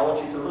again. I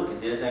want you to look at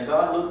this. And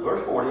God looked,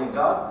 verse 40, and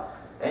God,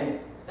 and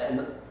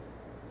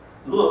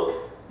look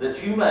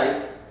that you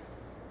make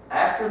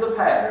after the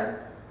pattern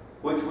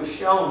which was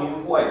shown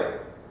you where?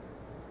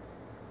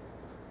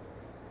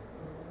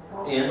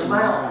 In the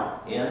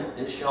mountain.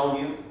 It's shown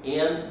you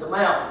in the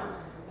mountain.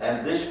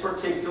 And this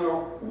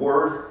particular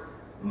word,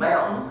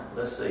 mountain,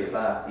 let's see if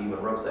I even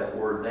wrote that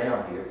word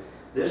down here.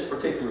 This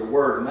particular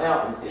word,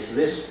 mountain, is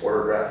this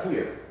word right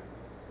here.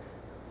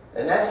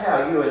 And that's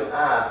how you and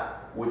I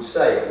would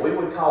say it. We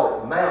would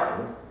call it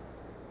mountain.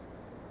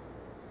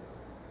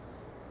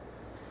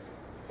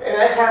 And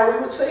that's how we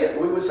would see it.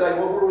 We would say,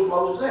 well, where was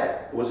Moses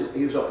at?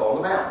 He was up on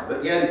the mountain.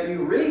 But yet, if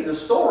you read the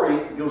story,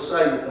 you'll see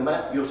that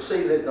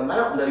the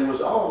mountain that he was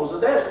on was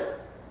a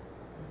desert.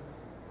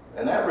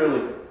 And that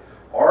really,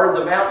 or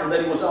the mountain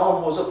that he was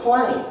on was a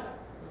plain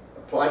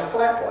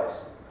flat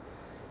place.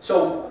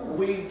 So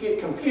we get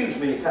confused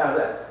many times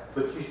that.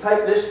 But you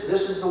take this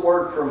is the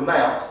word for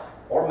mount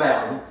or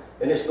mountain,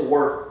 and it's the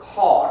word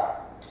har.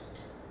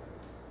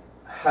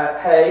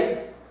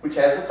 Hay, which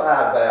has a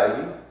 5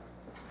 value,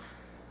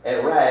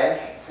 and rash,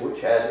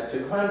 which has a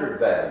 200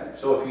 value.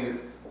 So if you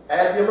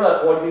add them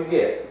up, what do you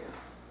get?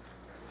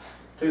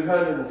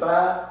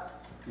 205?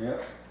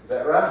 Yep. Is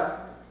that right?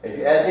 If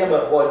you add them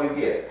up, what do you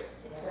get?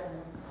 7.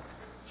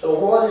 So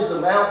what is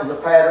the mountain the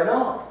pattern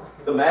of?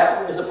 The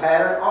mountain is the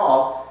pattern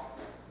of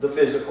the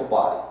physical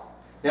body.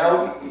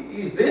 Now,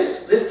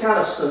 this kind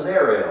of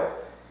scenario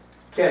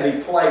can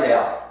be played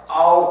out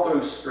all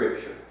through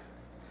Scripture.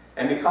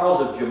 And because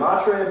of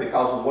gematria,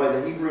 because of the way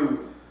the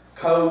Hebrew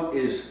code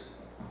is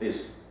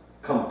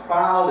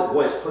compiled, the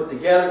way it's put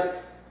together,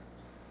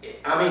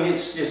 I mean,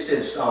 it's just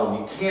in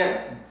stone.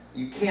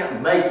 You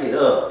can't make it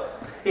up.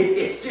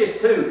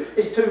 It's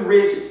too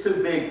rich, it's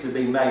too big to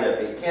be made up.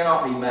 It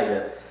cannot be made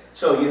up.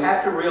 So you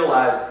have to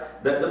realize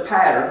that the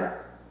pattern,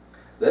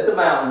 that the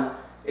mountain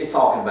is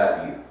talking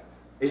about you.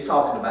 It's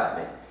talking about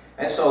me.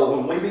 And so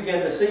when we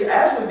begin to see,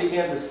 as we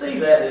begin to see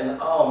that, then,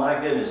 oh my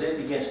goodness, it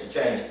begins to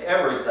change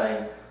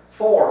everything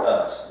for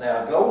us.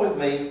 Now go with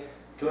me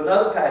to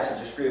another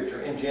passage of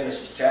Scripture in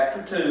Genesis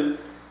chapter 2.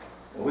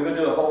 And we're going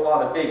to do a whole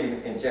lot of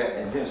digging in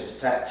Genesis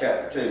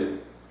chapter 2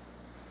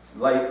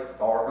 later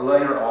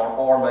on,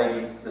 or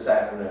maybe this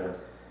afternoon.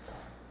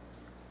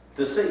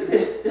 To see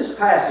this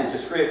passage of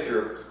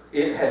Scripture,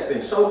 it has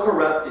been so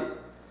corrupted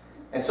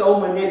and so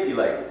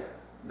manipulated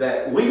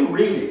that we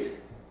read it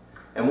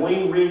and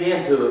we read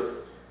into it,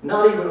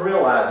 not even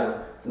realizing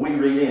we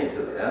read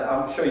into it.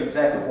 I'll show you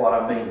exactly what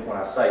I mean when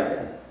I say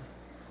that.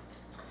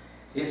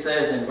 It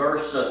says in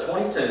verse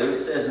 22,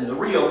 it says in the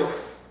rib,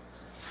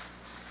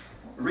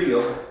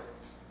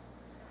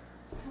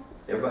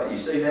 everybody, you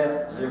see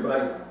that? Is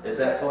everybody at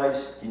that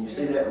place? Can you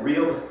see that?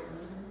 Rib?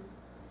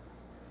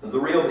 The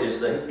rib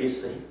is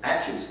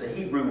actually the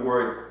Hebrew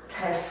word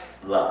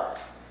Tesla.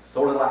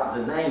 Sort of like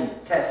the name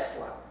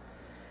Tesla.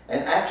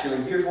 And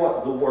actually, here's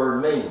what the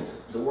word means.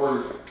 The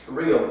word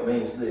rib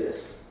means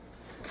this.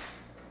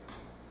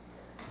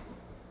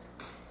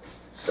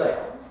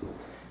 Sail.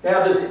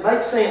 Now, does it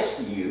make sense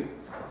to you,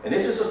 and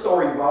this is a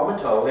story you've all been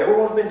told,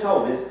 everyone's been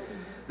told this,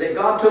 that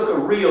God took a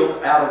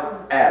rib out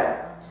of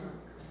Adam?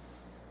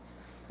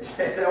 Is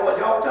that what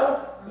y'all told?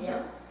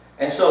 Yeah.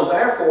 And so,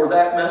 therefore,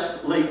 that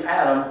must leave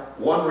Adam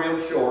one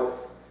rib short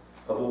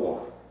of a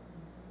woman.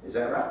 Is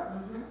that right?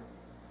 Mm-hmm.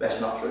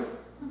 That's not true.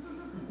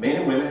 Men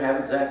and women have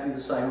exactly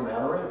the same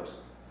amount of ribs.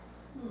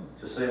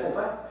 It's a simple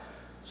fact.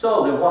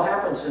 So then what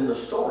happens in the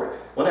story?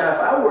 Well, now, if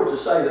I were to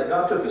say that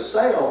God took a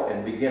sail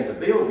and began to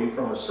build you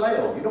from a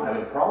sail, you don't have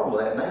any problem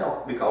with that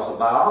now because of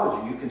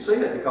biology. You can see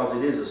that because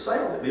it is a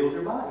sail that builds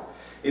your body.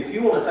 If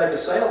you want to take a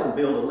sail and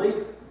build a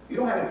leaf, you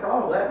don't have any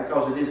problem with that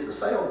because it is the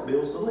sail that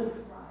builds the leaf.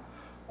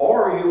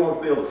 Or you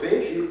want to build a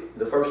fish,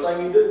 the first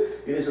thing you do,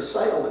 it is a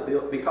sail that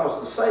builds, because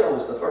the sail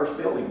is the first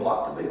building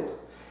block to build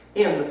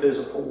in the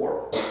physical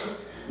world.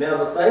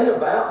 Now the thing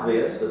about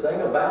this, the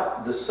thing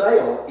about the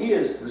sail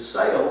is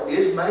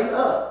made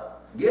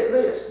up get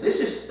this. This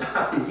is,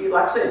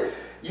 like I said,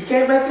 you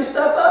can't make this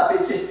stuff up.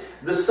 It's just,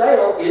 the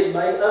sail is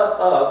made up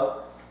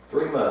of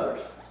 3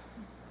 mothers.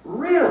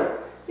 Really?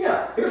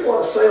 Yeah. Here's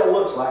what a sail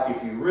looks like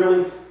if you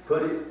really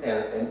put it,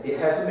 and it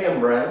has a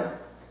membrane.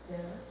 Yeah.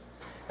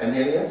 And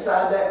then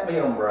inside that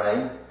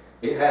membrane,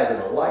 it has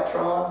an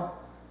electron,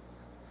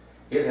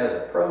 it has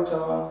a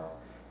proton,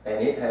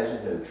 and it has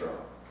a neutron.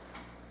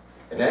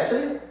 And that's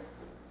it.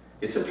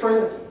 It's a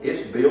trinity.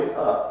 It's built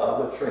up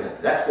of a trinity.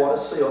 That's what a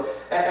sail,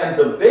 and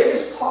the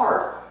biggest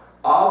part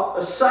of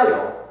a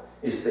sail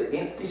is the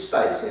empty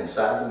space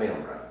inside the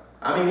membrane.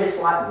 I mean, it's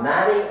like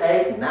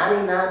 98,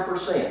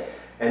 99%.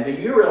 And do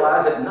you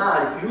realize at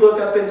night, if you look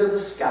up into the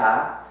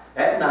sky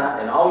at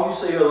night and all you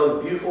see are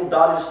those beautiful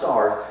dotted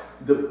stars,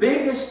 the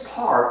biggest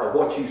part of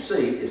what you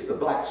see is the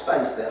black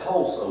space that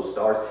holds those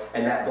stars,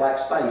 and that black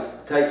space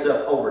takes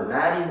up over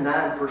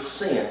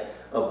 99%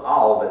 of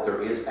all that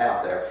there is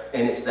out there.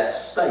 And it's that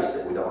space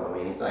that we don't know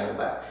anything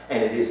about.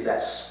 And it is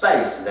that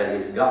space that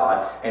is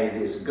God, and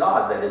it is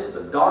God that is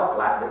the dark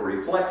light that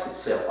reflects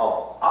itself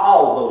off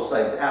all those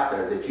things out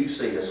there that you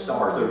see as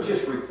stars. They're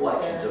just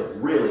reflections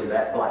of really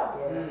that light.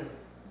 Yeah.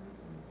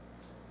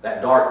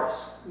 That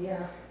darkness.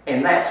 Yeah.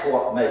 And that's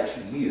what makes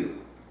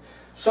you.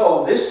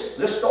 So this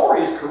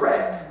story is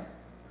correct.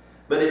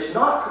 But it's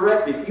not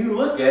correct if you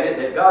look at it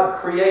that God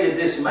created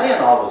this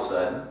man all of a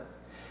sudden.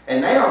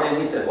 And now then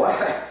he said,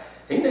 well,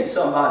 he needs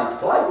somebody to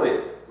play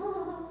with.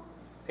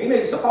 He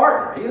needs a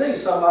partner. He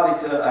needs somebody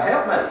to, a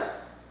helpmate.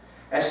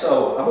 And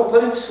so I'm going to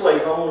put him to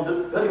sleep. I'm going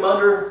to put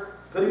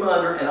him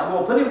under, and I'm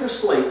going to put him to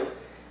sleep.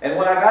 And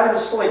when I got him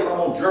to sleep, I'm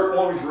going to jerk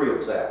one of his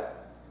ribs out.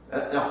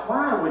 Now,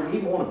 why would he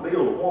want to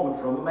build a woman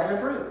from a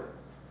man's rib?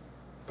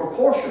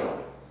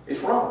 Proportionally,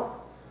 it's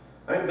wrong.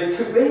 I mean, it'd be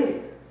too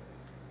big.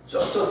 So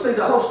see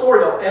the whole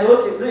story, and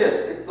look at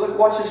this. Look,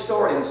 watch this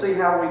story and see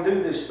how we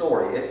do this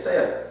story. It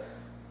said,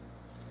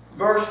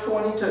 verse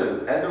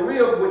 22, and the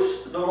rib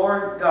which the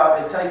Lord God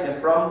had taken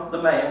from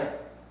the man.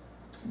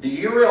 Do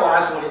you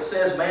realize when it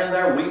says man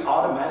there, we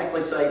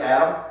automatically say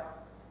Adam?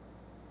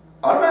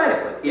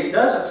 Automatically. It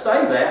doesn't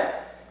say that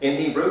in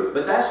Hebrew,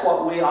 but that's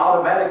what we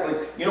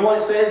automatically, you know what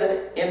it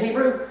says in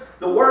Hebrew?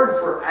 The word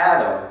for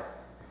Adam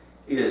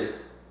is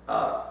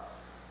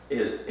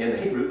in the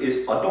Hebrew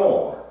is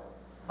Adon,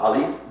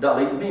 Alif,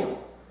 Dalit, Mim.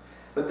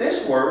 But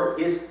this word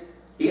is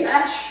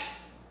Iash.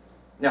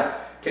 Now,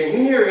 can you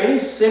hear any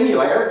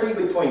similarity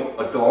between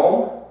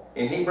Adon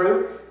in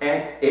Hebrew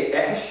and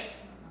Iash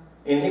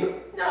in Hebrew?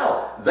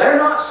 No, they're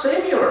not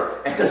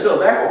similar, and so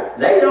therefore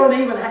they're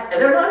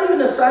not even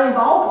the same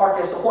ballpark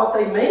as to what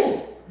they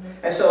mean.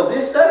 And so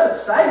this doesn't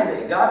say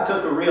that God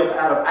took a rib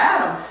out of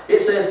Adam.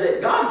 It says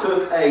that God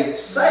took a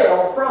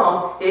sail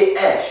from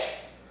Iash.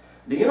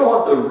 Do you know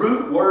what the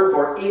root word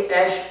for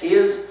Iash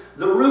is?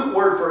 The root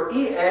word for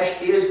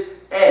Iash is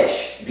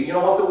Esh. Do you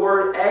know what the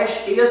word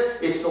Esh is?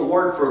 It's the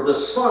word for the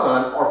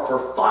sun, or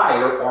for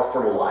fire, or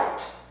for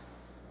light.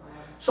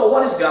 So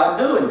what is God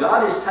doing?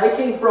 God is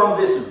taking from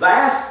this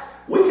vast,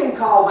 we can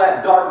call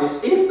that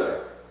darkness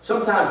ether.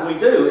 Sometimes we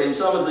do. In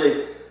some of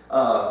the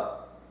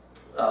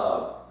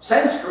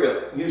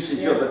Sanskrit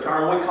usage of the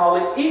term, we call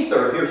it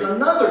ether. Here's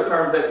another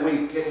term that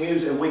we can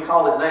use, and we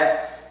call it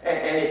that,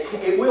 and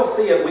it will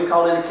fit. We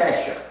call it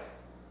Akasha.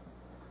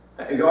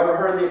 Have you ever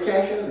heard of the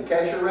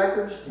Akasha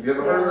records? Have you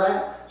ever heard of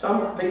that?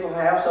 Some people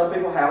have, some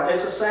people haven't.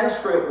 It's a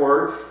Sanskrit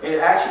word, and it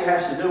actually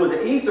has to do with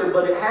the ether,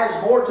 but it has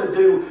more to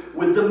do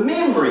with the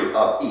memory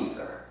of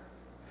ether.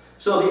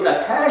 So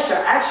the Akasha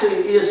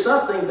actually is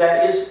something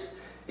that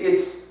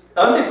it's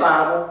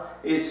undefinable,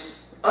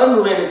 it's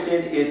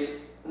unlimited,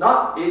 it's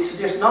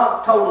just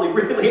not totally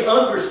really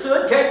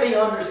understood, can't be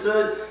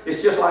understood.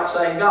 It's just like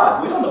saying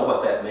God. We don't know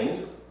what that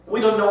means. We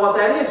don't know what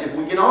that is if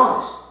we get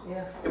honest.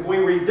 Yeah. If we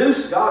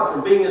reduce God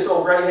from being this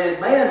old gray-headed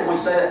man, and we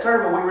say that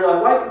term, and we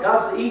realize, wait,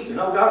 God's the ether.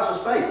 No, God's the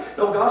space.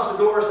 No, God's the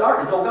glorious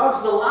darkness. No,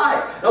 God's the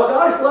light. No,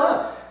 God is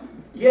love.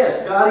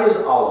 Yes, God is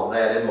all of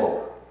that and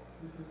more.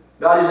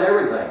 God is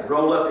everything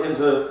rolled up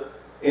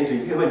into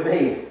you and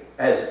me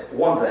as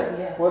one thing.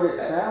 Yeah. What it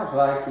sounds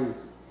like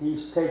is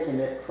he's taking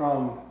it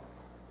from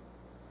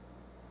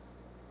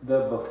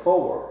the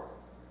before.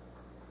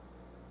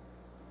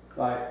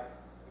 Like,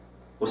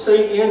 well,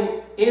 see,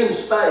 in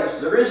space,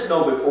 there is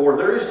no before,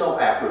 there is no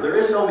after, there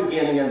is no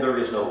beginning, and there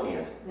is no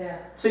end. Yeah.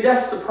 See,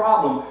 that's the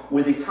problem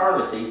with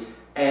eternity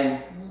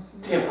and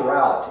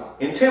temporality.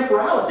 In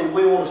temporality,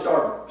 we want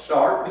to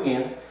start,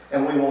 begin,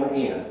 and we want to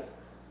end.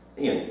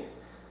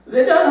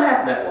 It doesn't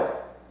happen that way.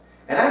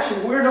 And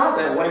actually, we're not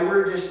that way.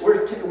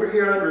 We're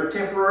here under a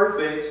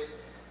temporary fix,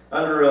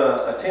 under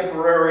a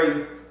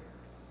temporary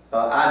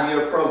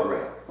idea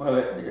program. Well,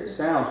 it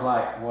sounds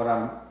like what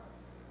I'm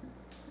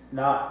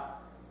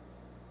not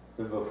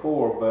the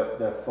before, but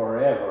the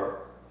forever.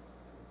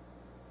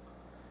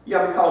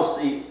 Yeah, because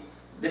the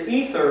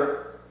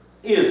ether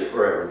is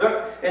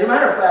forever. As a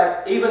matter of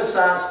fact, even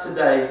science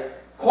today,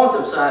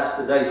 quantum science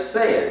today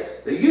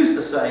says, they used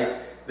to say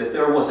that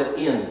there was an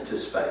end to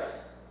space.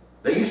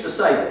 They used to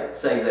say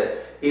that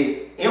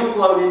it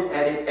imploded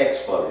and it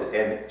exploded.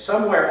 And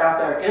somewhere out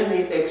there in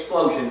the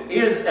explosion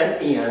is an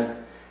end,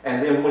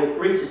 And then when it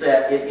reaches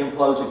that, it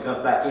implodes and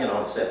comes back in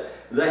on itself.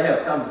 They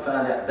have come to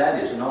find out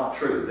that is not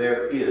true.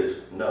 There is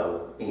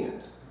no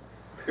end.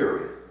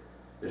 Period.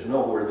 There's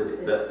nowhere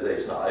that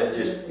it's not. It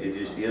just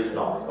is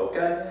not.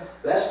 Okay?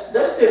 That's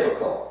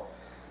difficult.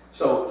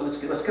 So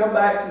let's come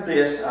back to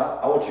this.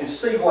 I want you to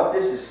see what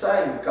this is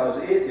saying, because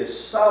it is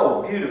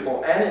so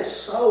beautiful and it's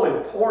so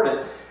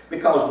important,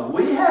 because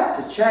we have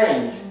to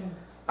change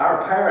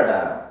our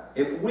paradigm.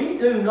 If we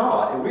do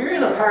not, if we're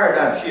in a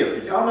paradigm shift,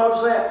 did y'all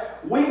notice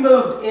that? We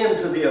moved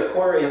into the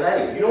Aquarian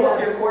age. You know what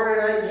the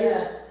Aquarian age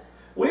is?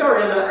 We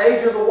are in the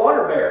age of the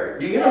water bearer.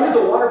 Do you know who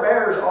the water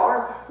bearers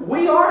are?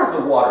 We are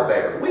the water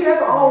bearers. We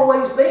have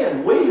always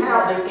been. We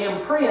have the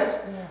imprint.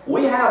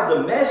 We have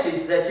the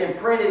message that's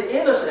imprinted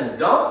in us and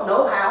don't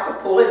know how to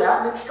pull it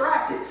out and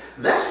extract it.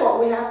 That's what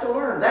we have to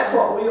learn. That's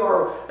what we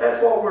are.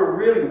 That's what we're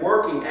really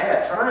working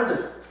at, trying to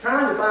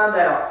find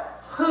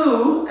out,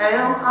 who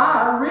am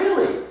I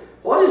really?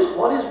 What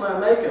is my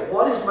makeup?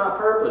 What is my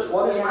purpose?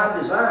 What is my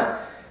design?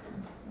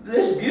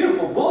 This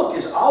beautiful book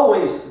has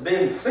always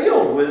been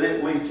filled with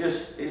it.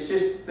 It's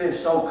just been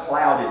so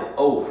clouded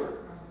over.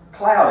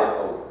 Clouded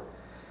over.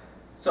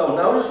 So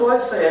notice what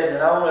it says,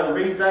 and I want to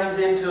read things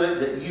into it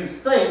that you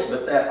think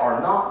but that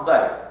are not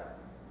there.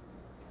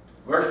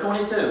 Verse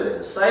 22, and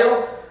the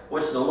sail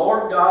which the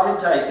Lord God had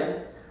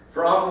taken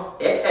from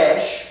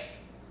Esh,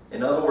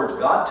 in other words,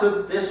 God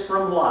took this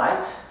from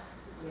light.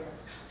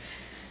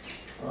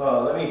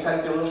 Let me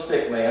take your little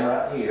stick man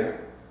right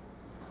here,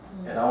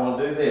 and I want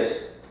to do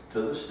this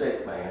to the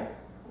stick man,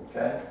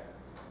 okay?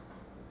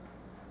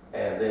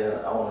 And then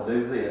I want to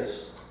do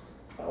this.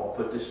 I want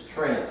to put this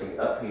Trinity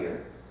up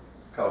here,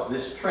 because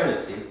this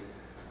Trinity,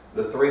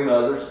 the three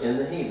mothers in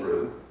the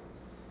Hebrew,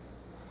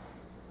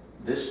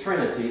 this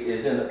Trinity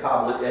is in the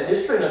Kabbalah, and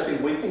this Trinity,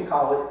 we can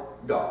call it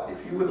God,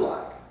 if you would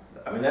like.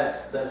 I mean, that's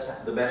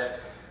the best.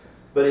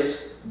 But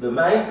it's the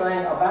main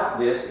thing about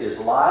this is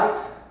light.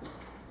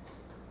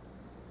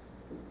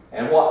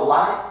 And what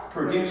light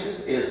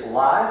produces is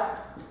life.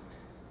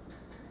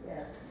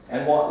 Yes.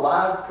 And what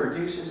life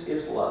produces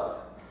is love.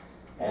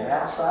 And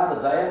outside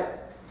of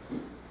that,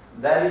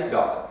 that is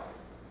God.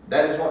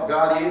 That is what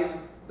God is.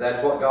 That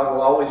is what God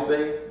will always be.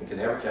 You can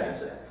never change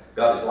that.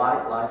 God is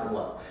light, life, and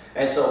love.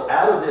 And so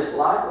out of this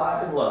light,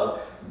 life, and love,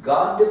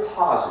 God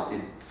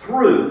deposited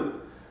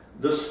through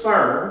the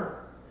sperm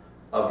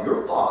of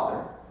your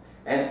father.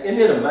 And isn't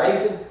it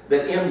amazing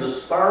that in the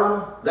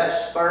sperm, that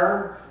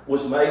sperm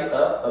was made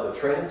up of a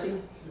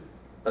trinity,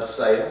 a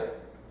sail.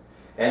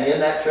 And in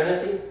that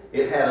trinity,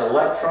 it had an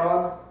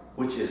electron,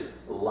 which is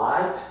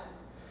light.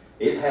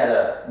 It had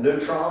a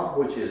neutron,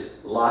 which is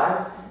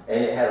life.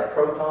 And it had a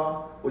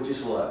proton, which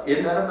is love.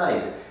 Isn't that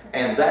amazing?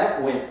 And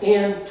that went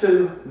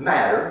into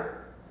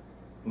matter,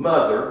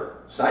 mother,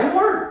 same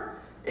word.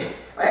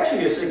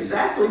 Actually, it's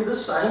exactly the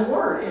same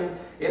word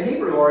in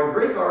Hebrew or in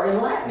Greek or in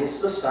Latin. It's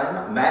the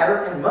same.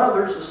 Matter and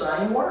mother is the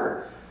same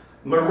word.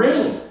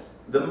 Marine,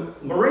 the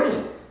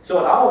marine. So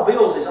it all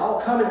builds, it's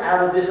all coming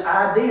out of this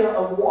idea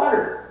of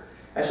water.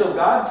 And so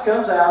God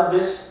comes out of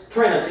this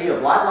trinity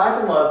of light, life,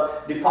 and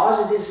love,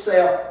 deposits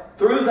Himself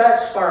through that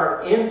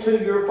sperm into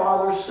your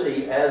father's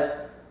seed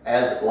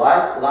as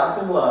light, life,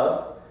 and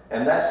love.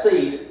 And that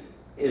seed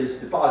is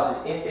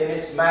deposited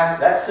in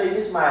that seed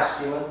is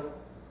masculine,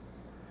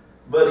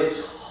 but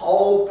its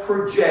whole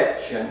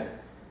projection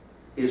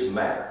is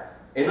matter.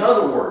 In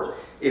other words,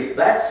 if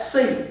that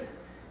seed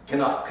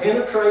cannot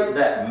penetrate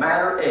that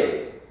matter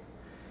egg,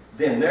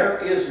 then there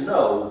is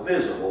no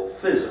visible,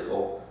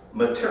 physical,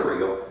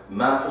 material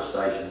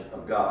manifestation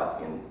of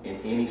God in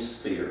any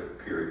sphere,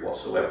 period,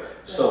 whatsoever.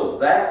 So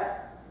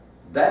that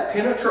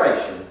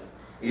penetration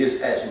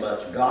is as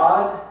much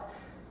God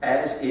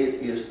as it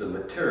is the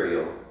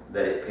material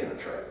that it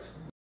penetrates.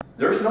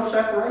 There's no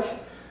separation.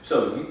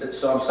 So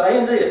I'm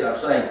saying this, I'm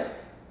saying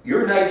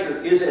your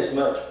nature is as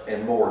much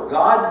and more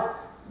God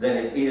than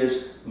it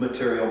is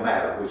material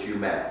matter, which you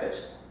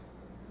manifest.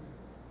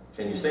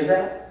 Can you see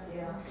that?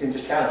 Yeah. You can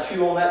just kind of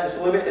chew on that just a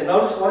little bit. And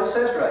notice what it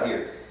says right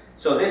here.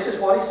 So this is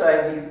what he's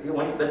saying.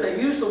 But they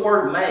use the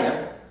word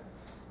man.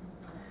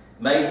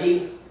 Made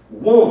he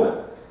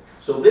woman.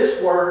 So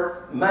this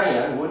word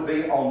man would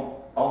be on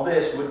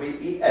this would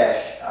be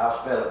Esh. I'll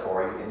spell it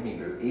for you in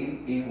Hebrew.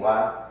 E-Y-S-H.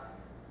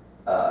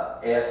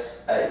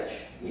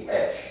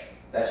 Esh.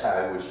 That's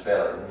how he would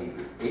spell it in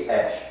Hebrew.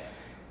 Esh.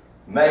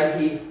 Made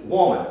he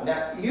woman.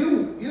 Now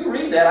you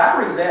read that, I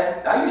read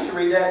that. I used to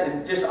read that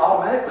and just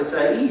automatically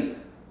say Eve.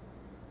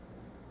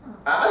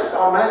 I just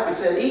automatically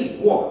said Eve,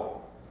 woman.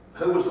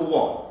 Who was the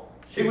woman?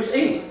 She was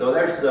Eve. So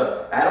there's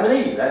the Adam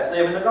and Eve. That's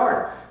them in the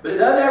garden. But it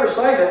doesn't ever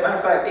say that. Matter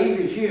of fact, Eve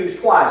is used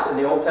twice in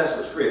the Old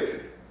Testament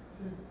Scripture.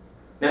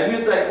 Now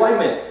you think, wait a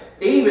minute,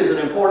 Eve is an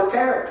important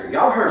character.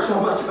 Y'all heard so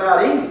much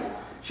about Eve.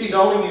 She's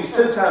only used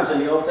 2 times in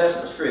the Old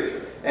Testament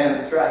Scripture. And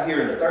it's right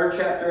here in the 3rd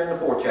chapter and the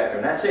 4th chapter.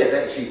 And that's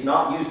it. She's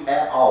not used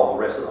at all the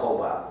rest of the whole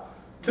Bible.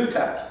 2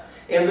 times.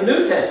 In the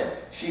New Testament,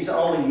 she's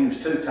only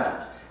used 2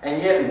 times.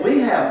 And yet we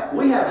have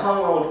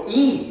hung on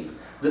Eve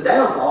the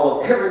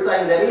downfall of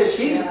everything that is.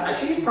 She's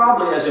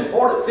probably as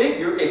important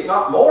figure, if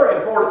not more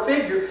important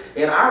figure,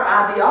 in our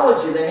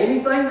ideology than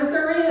anything that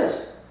there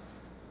is.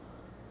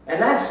 And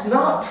that's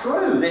not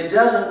true. It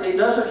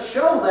doesn't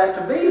show that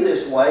to be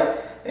this way.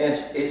 And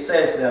it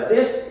says, now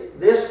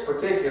this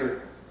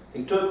particular,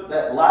 he took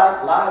that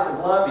life and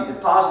love, he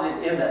deposited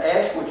it in the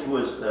ash, which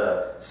was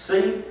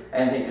seed,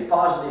 and he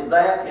deposited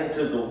that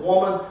into the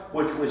woman,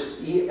 which was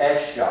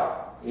Eshah.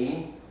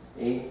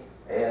 E-E-S-H-A-H.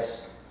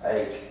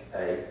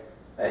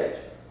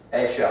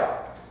 Eshah.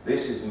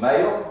 This is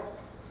male,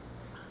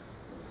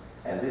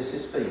 and this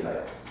is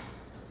female.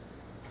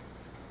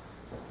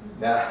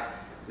 Now,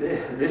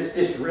 this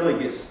just really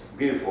gets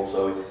beautiful,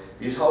 so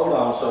just hold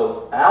on.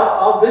 So,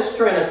 out of this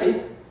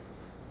Trinity,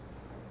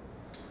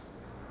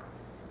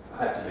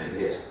 I have to do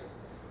this.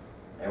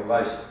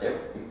 Everybody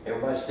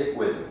stick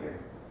with me here.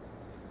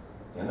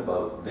 In the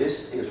boat.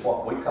 This is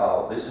what we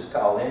call, this is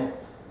called in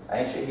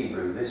ancient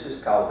Hebrew, this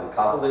is called the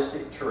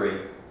Kabbalistic tree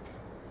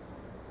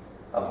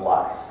of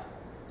life.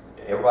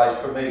 Everybody's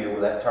familiar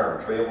with that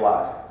term, tree of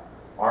life.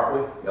 Aren't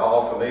we?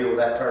 Y'all familiar with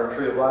that term,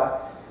 tree of life?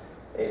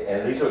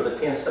 And these are the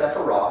 10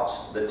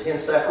 Sephirots. The 10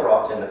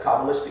 Sephirots in the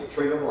Kabbalistic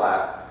tree of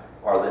life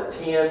are the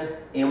 10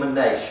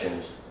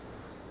 emanations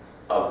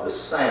of the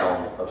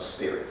sound of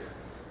spirit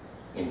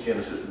in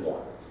Genesis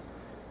 1.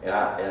 And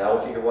I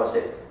want you to hear what I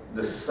said.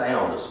 The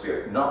sound of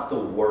spirit, not the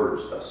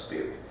words of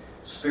spirit.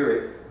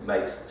 Spirit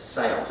makes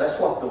sounds. That's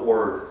what the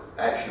word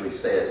actually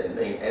says. And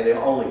there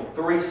are only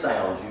 3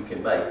 sounds you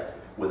can make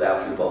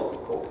without your vocal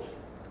cords.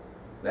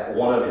 That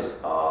one of them is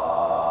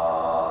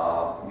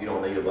you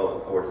don't need a vocal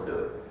cord to do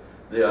it.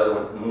 The other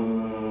one,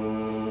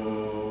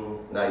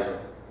 nasal.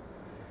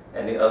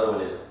 And the other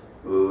one is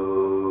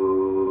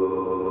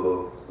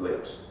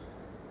lips.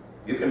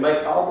 You can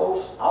make all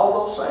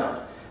those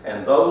sounds.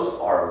 And those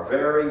are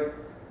very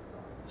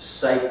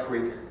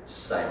sacred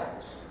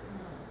sounds.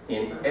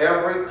 In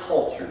every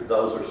culture,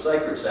 those are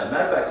sacred sounds.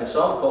 Matter of fact, in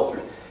some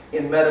cultures,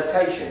 in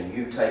meditation,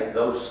 you take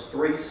those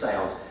 3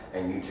 sounds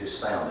and you just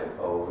sound them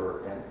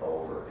over and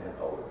over and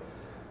over.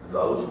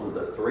 Those were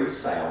the 3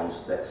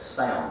 sounds that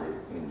sounded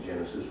in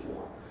Genesis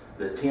 1.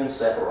 The 10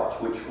 Sephirots,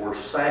 which were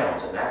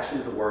sounds, and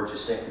actually the word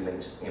just simply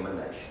means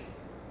emanation.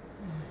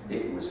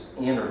 It was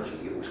energy,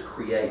 it was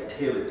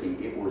creativity,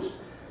 it was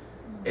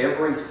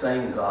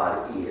everything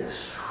God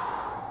is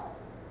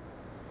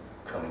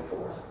coming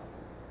forth.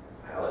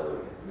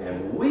 Hallelujah.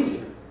 And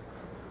we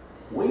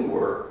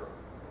were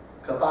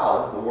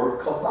Kabbalah. The word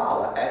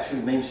Kabbalah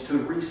actually means to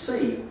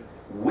receive.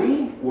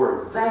 We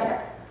were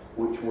that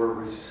which were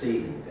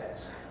receiving that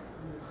sound.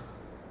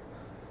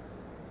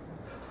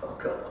 Oh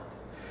God.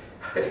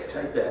 Hey,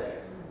 take that in.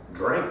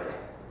 Drink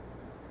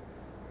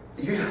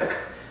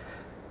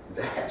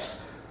that.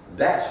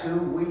 That's who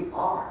we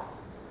are.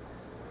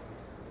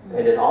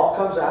 And it all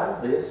comes out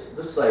of this,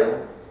 the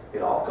sail.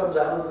 It all comes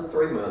out of the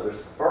 3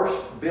 mothers.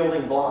 First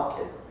building block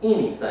in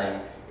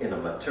anything in a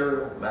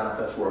material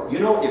manifest world. You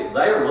know, if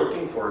they're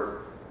looking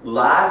for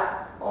life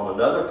on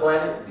another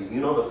planet, do you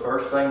know the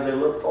first thing they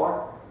look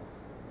for?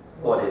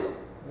 What is it?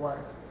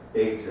 Water.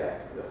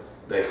 Exactly.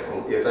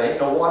 If there ain't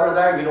no water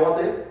there, you know what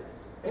they do?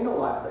 Ain't no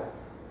life there.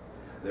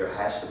 There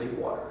has to be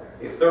water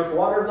there. If there's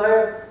water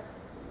there,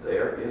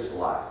 there is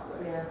life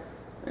there. Yeah.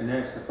 And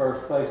that's the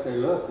first place they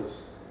look is.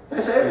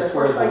 That's it. That's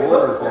where the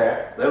water's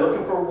at. They're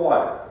looking for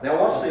water. Now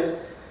watch this.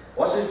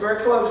 Watch this very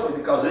closely,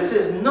 because this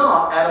is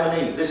not Adam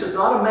and Eve. This is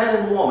not a man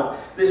and woman.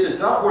 This is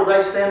not where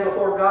they stand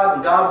before God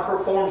and God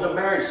performs a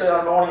marriage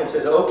ceremony and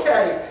says,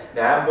 okay,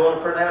 now I'm going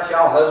to pronounce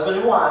y'all husband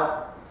and wife,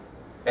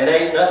 and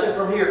ain't nothing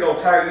from here going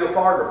to tear you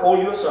apart or pull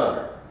you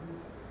asunder.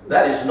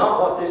 That is not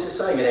what this is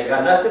saying. It ain't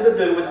got nothing to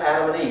do with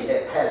Adam and Eve.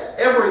 It has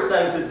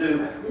everything to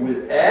do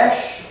with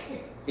Esh,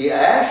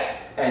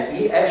 and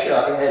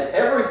Eshah. It has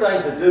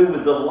everything to do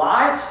with the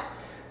light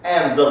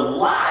and the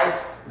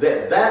life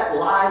that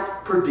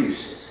light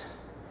produces.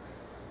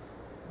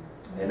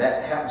 And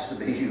that happens to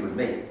be you and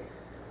me.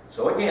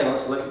 So again,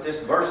 let's look at this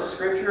verse of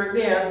Scripture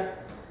again.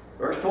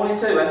 Verse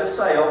 22, and the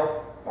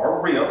sail, or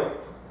rib,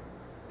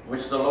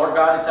 which the Lord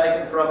God had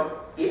taken from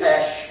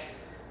Eshah,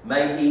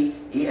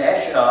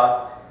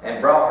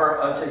 and brought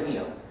her unto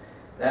him.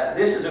 Now,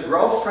 this is a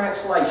gross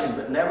translation,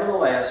 but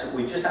nevertheless,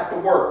 we just have to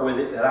work with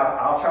it, and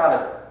I'll try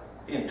to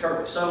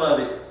interpret some of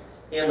it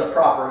in the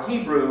proper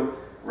Hebrew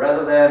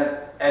rather than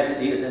as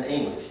it is in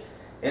English.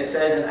 It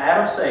says, and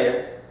Adam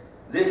said,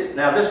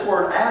 now this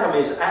word Adam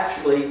is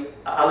actually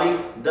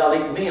Aleph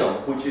Dalit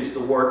Mem, which is the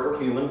word for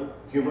human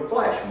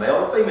flesh, male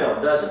or female,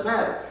 it doesn't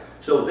matter.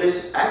 So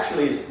this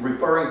actually is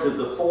referring to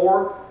the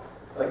 4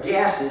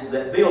 gases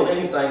that build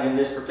anything in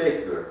this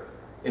particular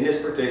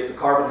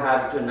carbon,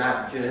 hydrogen,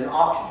 nitrogen, and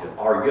oxygen,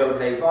 or Yod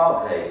He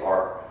Vav He,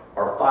 or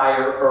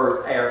fire,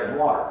 earth, air, and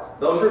water.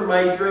 Those are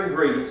major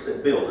ingredients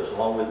that build us,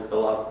 along with a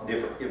lot of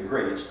different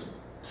ingredients.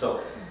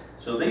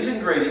 So these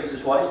ingredients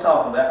is what he's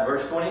talking about.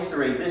 Verse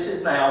 23, this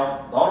is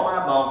now bone of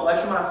my bone,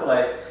 flesh of my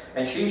flesh,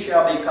 and she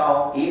shall be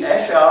called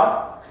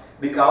Eshah,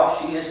 because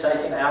she is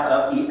taken out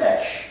of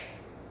Esh.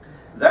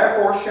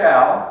 Therefore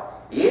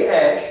shall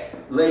Esh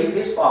leave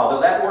his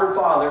father. That word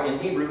father in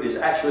Hebrew is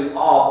actually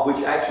ab,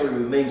 which actually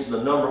means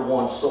the number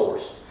one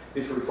source.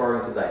 It's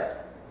referring to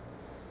that.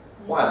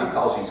 Why?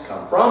 Because he's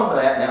come from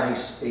that. Now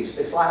it's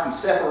like he's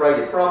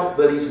separated from it,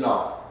 but he's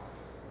not.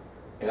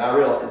 And I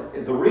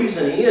realize the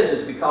reason he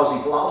is because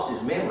he's lost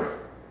his memory.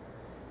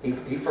 He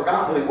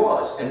forgot who he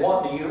was. And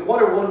what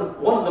are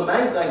one of the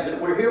main things that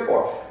we're here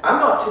for? I'm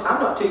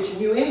not teaching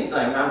you anything.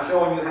 I'm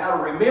showing you how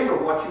to remember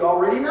what you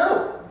already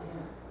know.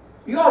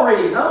 You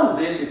already know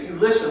this if you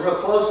listen real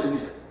close and you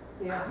say,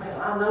 yeah, man,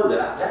 I know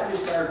that. That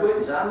just bears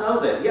witness. I know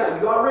that. Yeah,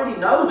 you already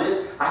know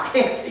this. I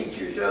can't teach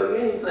you or show you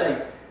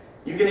anything.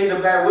 You can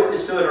either bear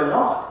witness to it or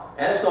not.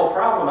 And it's no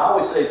problem. I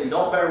always say if you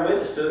don't bear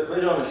witness to it, put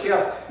it on the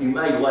shelf. You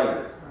may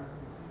later.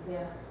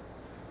 Yeah.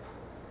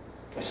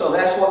 So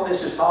that's what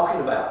this is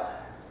talking about.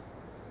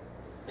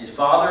 His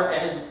father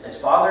and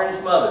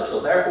his mother.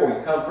 So therefore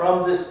you come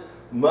from this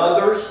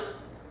mother's,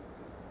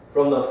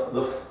 from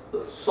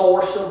the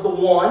source of the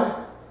one,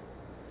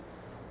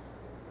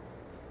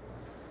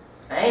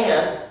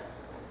 and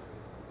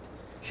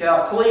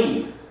shall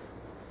cleave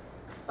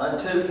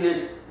unto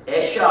his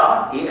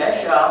Esha,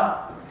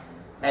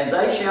 and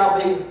they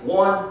shall be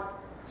one.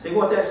 See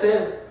what that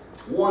says?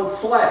 One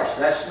flesh.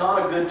 That's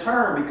not a good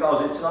term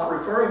because it's not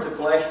referring to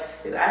flesh.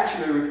 It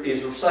actually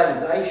is saying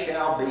they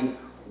shall be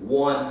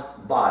one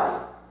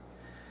body.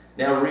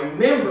 Now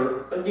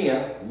remember,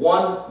 again,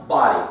 one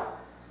body.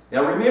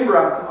 Now remember,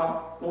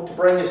 I want to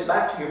bring this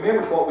back to your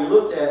remembrance. What we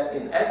looked at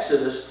in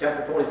Exodus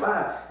chapter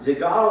 25 is that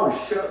God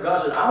said,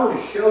 I want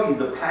to show you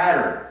the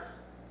pattern.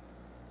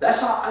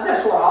 That's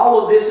what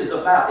all of this is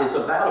about. It's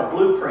about a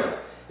blueprint.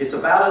 It's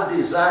about a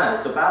design.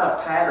 It's about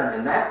a pattern.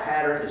 And that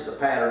pattern is the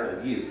pattern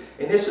of you.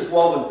 And this is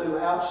woven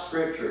throughout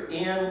Scripture.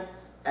 In,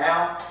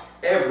 out,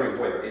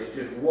 everywhere. It's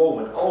just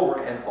woven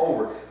over and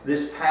over.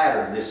 This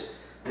pattern, this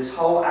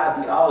whole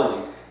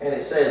ideology. And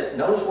it says,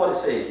 notice what it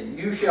says.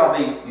 You shall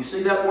be, you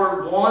see that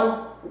word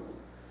one?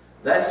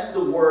 That's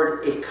the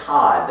word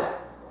ikad.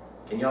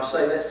 Can y'all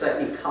say that?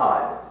 Say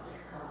ikad.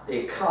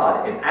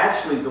 Ikad. And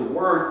actually the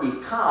word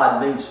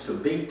ikad means to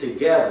be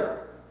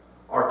together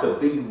or to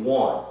be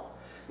one.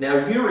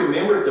 Now you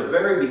remember at the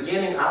very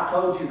beginning I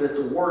told you that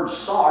the word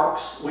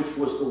sarx, which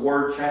was the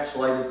word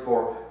translated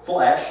for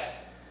flesh,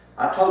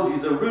 I told you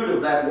the root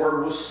of that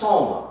word was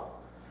soma,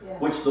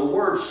 which the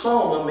word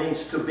soma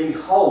means to be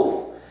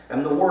whole.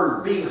 And the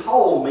word be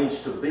whole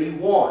means to be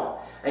one.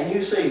 And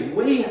you see,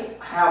 we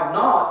have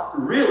not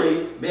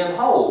really been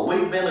whole.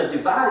 We've been a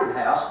divided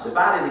house,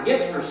 divided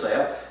against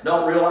ourselves,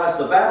 don't realize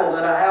the battle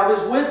that I have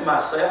is with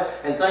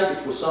myself, and think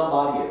it's with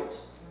somebody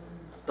else.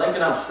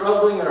 Thinking I'm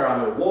struggling, or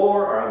I'm in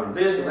war, or I'm in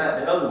this and that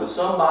and the other with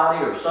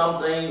somebody, or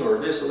something, or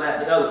this and that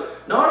and the other.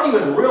 Not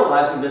even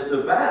realizing that the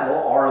battle,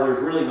 or there's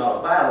really not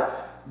a battle,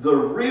 the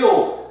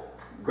real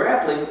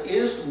grappling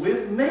is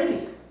with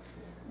me.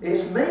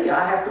 It's me.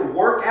 I have to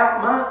work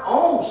out my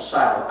own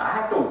side. I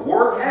have to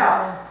work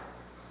out.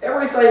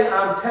 Everything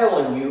I'm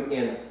telling you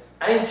in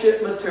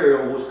ancient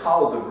material was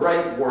called the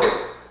great word,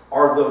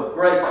 or the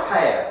great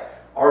path,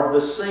 or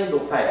the single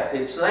path.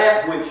 It's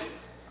that which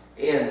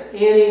in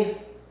any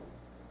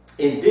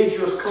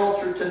indigenous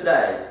culture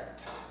today,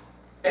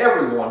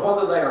 everyone,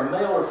 whether they are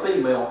male or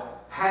female,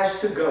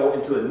 has to go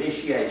into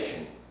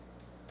initiation.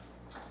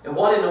 And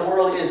what in the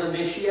world is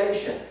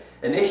initiation?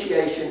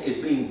 Initiation is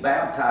being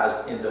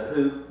baptized into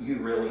who you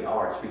really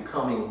are. It's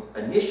becoming,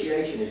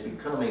 initiation is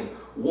becoming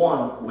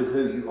one with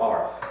who you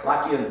are.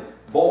 Like in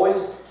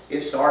boys,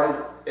 it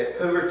started at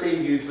puberty,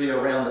 usually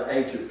around the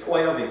age of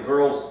 12. In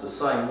girls, the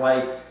same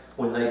way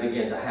when they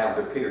begin to have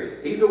their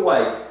period. Either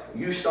way,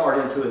 you start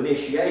into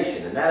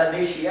initiation. And that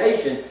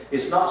initiation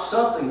is not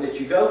something that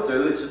you go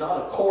through. It's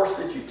not a course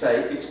that you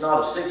take. It's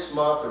not a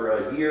 6-month or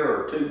a year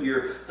or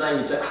 2-year thing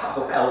and say,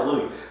 oh,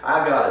 hallelujah,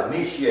 I got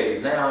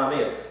initiated, now I'm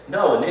in.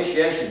 No,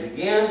 initiation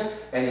begins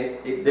and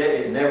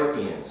it never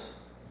ends.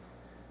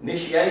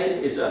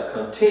 Initiation is a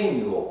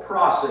continual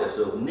process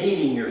of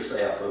needing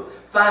yourself, of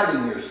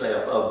finding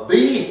yourself, of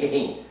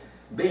being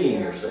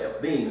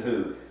yourself, being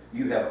who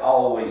you have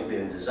always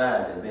been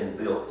designed and been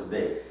built to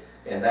be.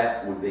 And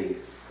that would be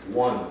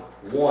one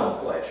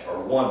flesh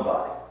or one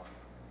body.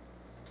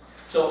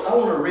 So I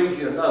want to read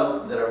you a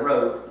note that I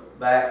wrote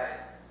back.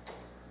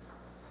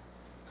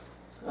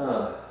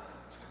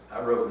 I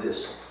wrote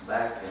this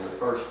back in the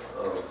 1st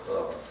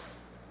of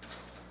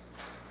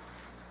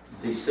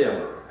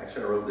December.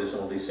 Actually, I wrote this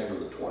on December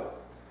the 12th.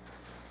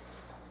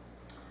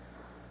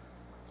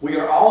 We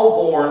are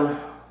all born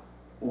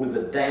with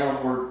a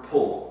downward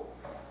pull.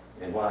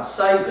 And when I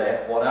say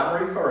that, what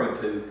I'm referring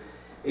to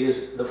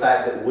is the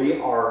fact that we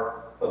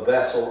are a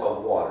vessel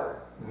of water,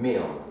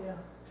 Mem,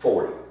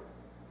 40.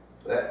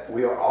 That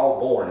we are all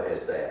born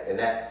as that. And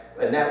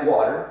that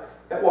water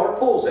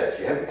pulls at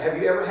you.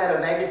 Have you ever had a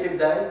negative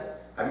day?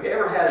 Have you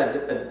ever had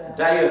a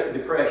day of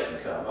depression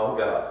come? Oh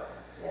God.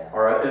 Yeah.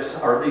 Or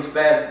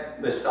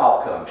this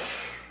thought comes.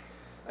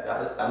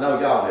 I know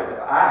y'all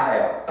never.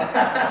 I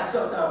have.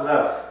 Sometimes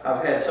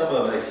I've had some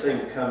of them, they seem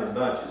to come in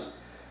bunches.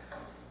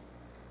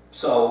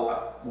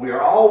 So we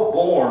are all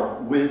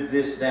born with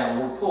this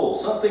downward pull.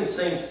 Something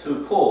seems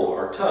to pull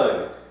or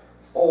tug,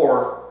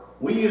 or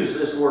we use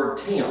this word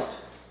tempt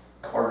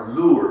or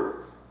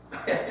lure.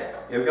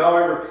 Have you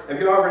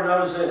ever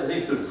noticed that? It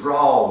seems to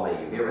draw me.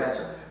 Have you ever had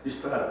some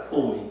just try to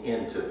pull me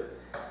into it?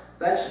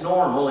 That's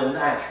normal and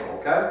natural,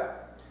 okay?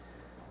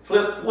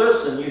 Flip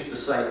Wilson used to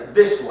say it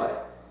this way.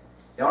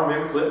 Y'all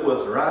remember Flip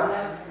Wilson,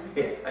 right?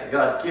 Thank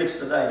God kids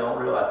today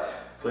don't realize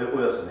Flip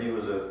Wilson. He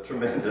was a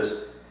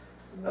tremendous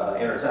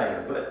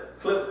entertainer. But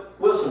Flip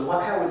Wilson,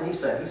 how would he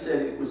say? He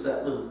said it was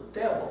that little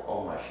devil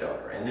on my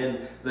shoulder. And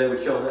then they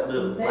would show that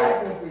little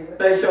black,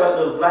 they'd show that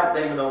little black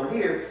demon over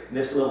here, and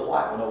this little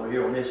white one over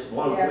here, and this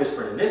one was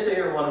whispering in this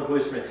ear, one was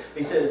whispering.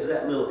 He said it's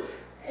that little,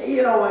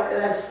 you know,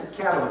 that's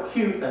kind of a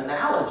cute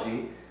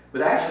analogy,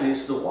 but actually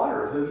it's the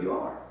water of who you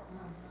are.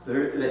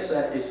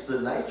 It's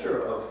the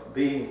nature of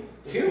being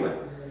human.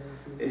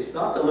 It's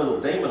not the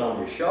little demon on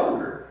your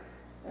shoulder.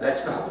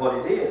 That's not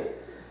what it is.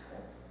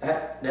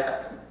 Now,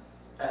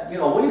 you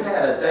know, we've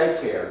had a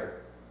daycare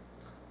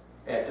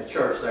at the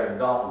church there in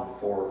Dalton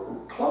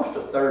for close to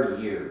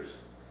 30 years.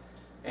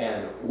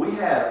 And we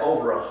had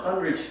over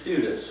 100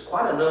 students,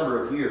 quite a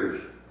number of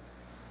years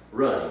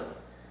running.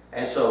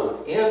 And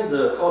so in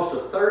the close to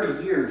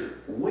 30 years,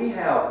 we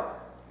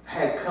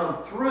had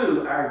come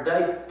through our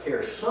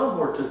daycare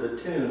somewhere to the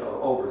tune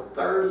of over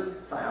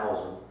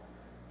 30,000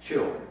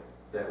 children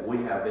that we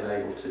have been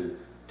able to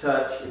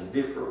touch in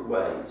different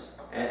ways.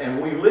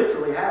 And we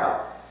literally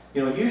have.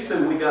 You know, used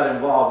to we got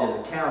involved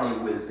in the county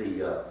with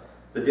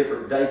the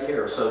different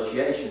daycare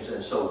associations,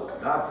 and so,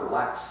 God, for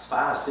like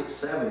 5, 6,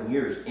 7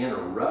 years in a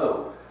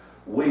row,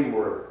 we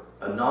were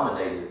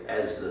nominated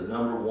as the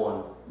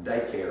 #1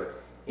 daycare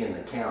in the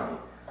county.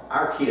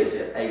 Our kids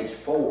at age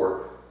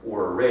 4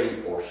 were ready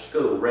for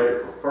school, ready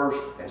for first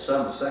and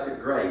some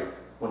second grade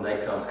when they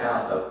come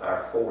out of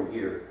our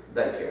 4-year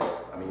daycare.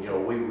 I mean, you know,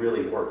 we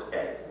really worked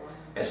at it.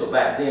 And so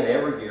back then,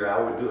 every year I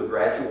would do a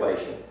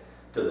graduation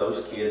to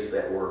those kids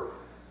that were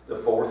the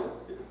 4th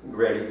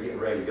grade, getting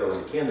ready to go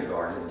into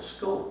kindergarten in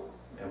school.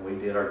 And we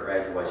did our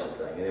graduation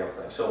thing and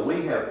everything. So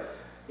we have,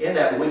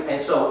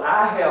 and so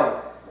I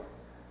have,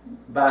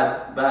 by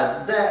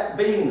that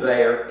being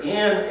there, in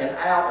and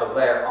out of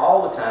there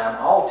all the time,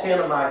 all 10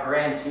 of my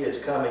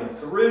grandkids coming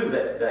through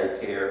that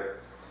daycare,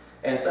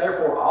 and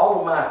therefore all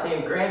of my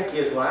 10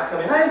 grandkids, when I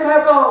come in, hey,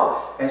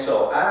 Papa! And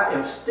so I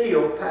am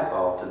still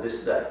Papa to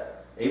this day.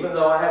 Even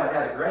though I haven't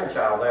had a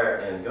grandchild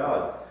there in,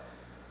 God,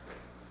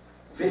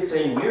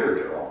 15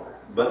 years or longer.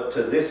 But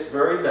to this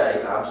very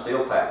day, I'm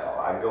still Papa.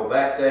 I go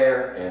back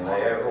there, and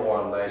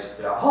everyone, they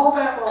say, oh,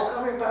 Papa,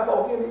 come here,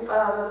 Papa, give me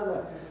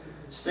 5.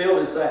 Still,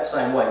 it's that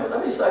same way. But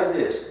let me say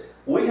this.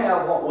 We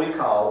have what we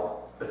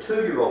call a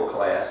 2-year-old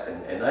class,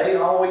 and they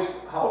always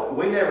call it,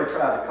 we never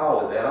try to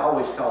call it that. I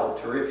always call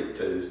it terrific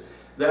twos.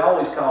 They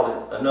always call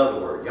it another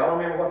word. Y'all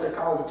remember what they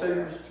call the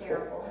twos?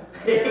 Terrible.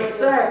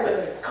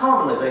 Exactly.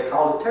 Commonly, they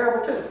call it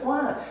terrible twos.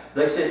 Why?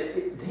 They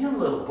said, them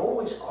little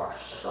boys are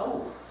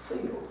so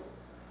filled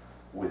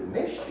with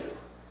mischief.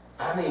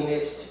 I mean,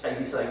 you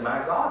say,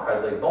 my God,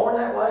 are they born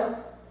that way?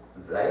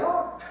 They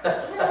are.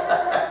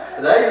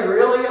 They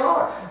really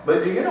are.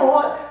 But do you know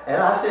what?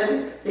 And I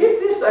said, it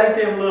just ain't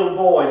them little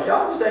boys.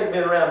 Y'all just ain't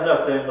been around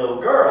enough of them little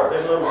girls.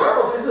 Them little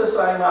girls, it's the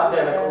same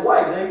identical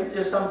way. They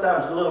just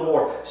sometimes a little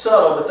more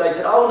subtle, but they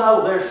said, oh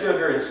no, there's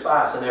sugar and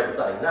spice and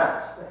everything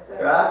nice.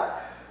 Right?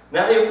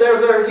 Now, if they're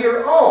their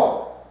year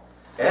own,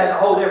 and that's a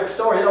whole different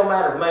story. It don't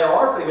matter if male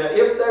or female.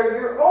 If they're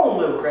your own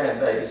little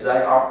grandbabies,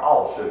 they are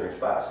all sugar and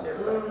spice and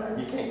everything.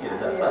 You can't get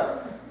enough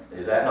of it.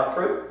 Is that not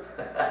true?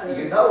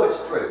 You know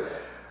it's true.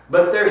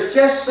 But there's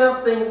just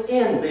something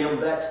in them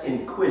that's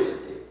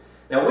inquisitive.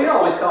 Now, we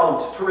always call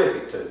them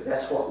terrific twos.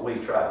 That's what we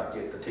try to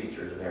get the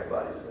teachers and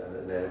everybody,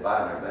 and then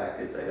behind their back,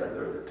 they say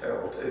they're the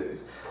terrible twos.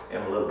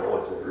 And the little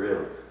boys are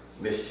really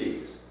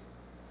mischievous.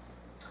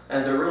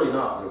 And they're really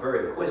not. They're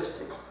very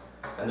inquisitive.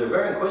 And they're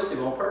very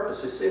inquisitive on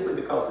purpose. It's simply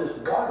because this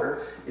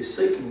water is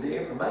seeking the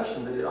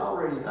information that it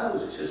already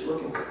knows. It's just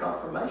looking for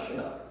confirmation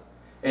of it.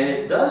 And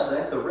it does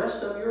that the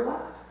rest of your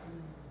life.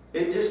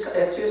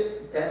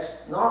 That's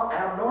not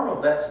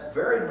abnormal. That's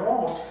very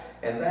normal.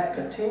 And that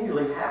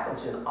continually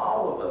happens in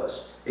all of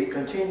us. It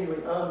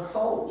continually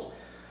unfolds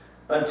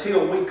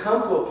until we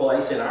come to a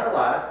place in our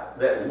life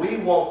that we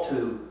want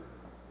to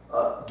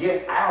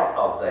get out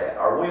of that,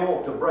 or we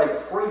want to break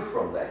free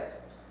from that.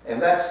 And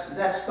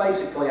that's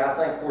basically, I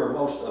think, where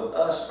most of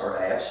us are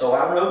at. So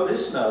I wrote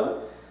this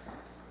note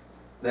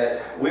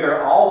that we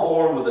are all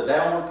born with a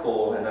downward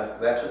pull, and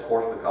that's, of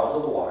course, because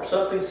of the water.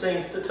 Something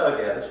seems to tug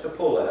at us, to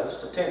pull at us,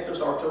 to tempt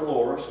us, or to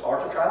lure us, or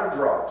to try to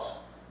draw us.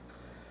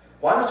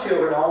 Why do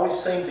children always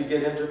seem to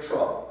get into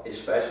trouble,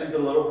 especially the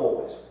little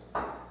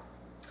boys?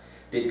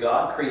 Did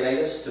God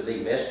create us to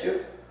be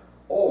mischief,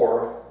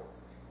 or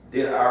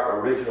did our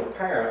original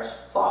parents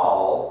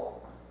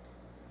fall?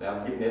 Now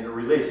I'm getting into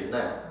religion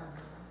now.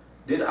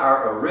 Did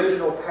our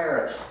original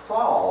parents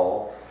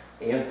fall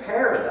in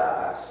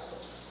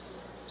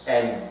paradise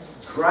and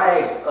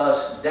drag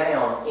us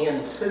down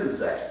into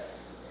that?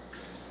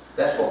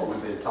 That's what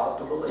we've been taught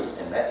to believe,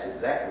 and that's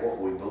exactly what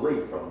we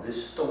believe from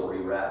this story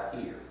right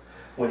here.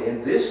 When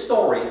in this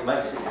story, it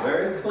makes it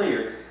very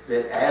clear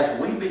that as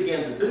we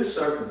begin to do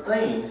certain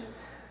things,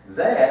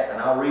 that,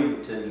 and I'll read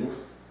it to you,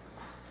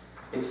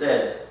 it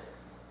says,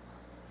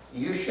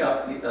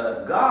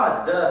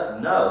 God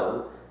doth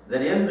know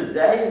that in the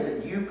day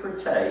that you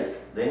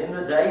partake, that in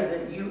the day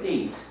that you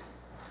eat.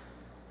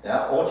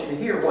 Now, I want you to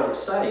hear what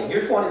it's saying.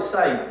 Here's what it's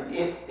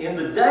saying. In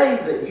the day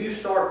that you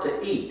start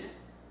to eat.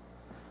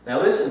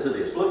 Now, listen to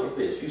this. Look at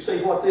this. You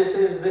see what this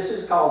is? This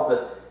is called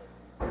the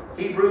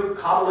Hebrew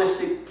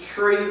Kabbalistic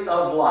tree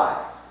of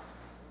life.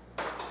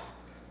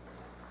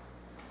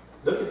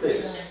 Look at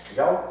this.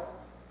 Y'all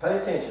pay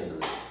attention to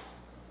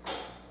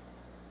this.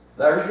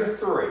 There's your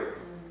three.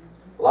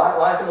 Light,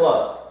 life, and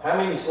love. How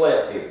many's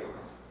left here?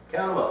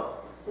 Count them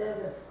up.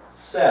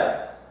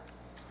 7.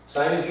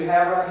 Same as you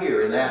have right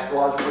here in the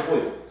astrological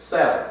wisdom.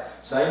 7.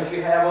 Same as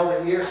you have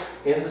over here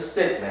in the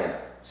stick man.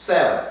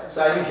 7.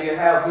 Same as you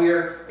have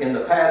here in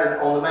the pattern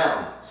on the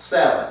mountain.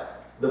 7.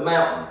 The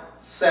mountain.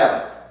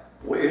 7.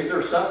 Well, is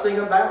there something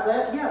about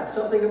that? Yeah,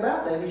 something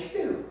about that is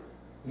you.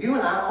 You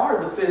and I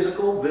are the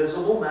physical,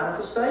 visible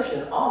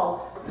manifestation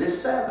of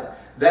this 7.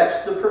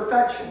 That's the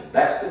perfection.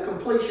 That's the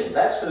completion.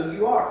 That's who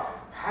you are.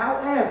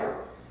 However,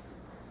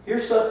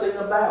 here's something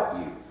about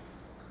you.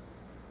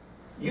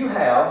 You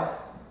have,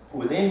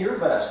 within your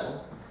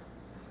vessel,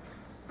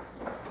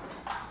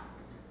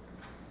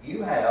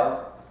 you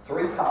have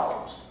 3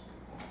 columns.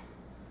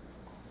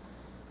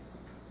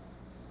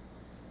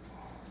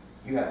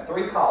 You have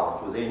 3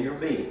 columns within your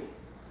being.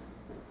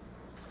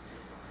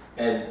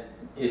 And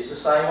it's the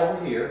same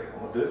over here. I'm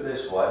going to do it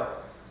this way.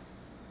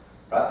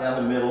 Right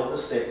down the middle of the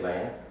stick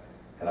man.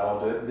 And I'm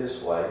going to do it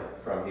this way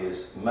from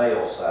his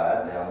male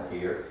side down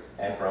here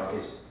and from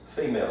his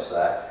female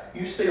side.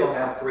 You still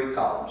have 3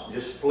 columns.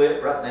 Just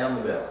split right down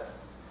the middle.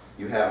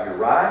 You have your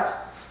right.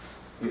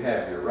 You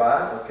have your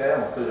right. Okay,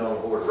 I'm going to put it on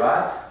the board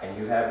right. And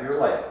you have your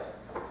left.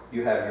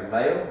 You have your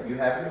male. You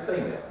have your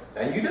female.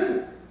 And you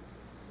do.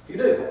 You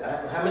do.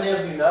 How many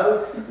of you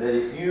know that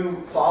if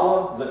you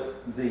follow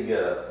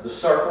the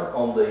serpent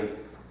on the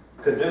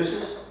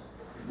caduceus,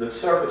 the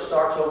serpent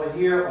starts over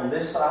here on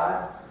this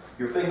side,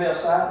 your female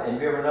side, and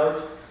you ever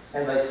notice,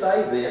 and they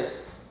say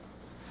this,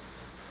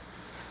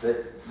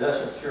 that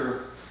doesn't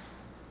your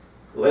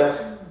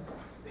left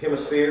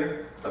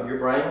hemisphere of your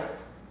brain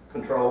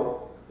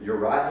control your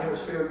right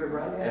hemisphere of your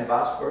brain, and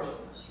vice versa?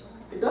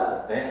 It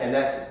does. And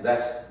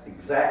that's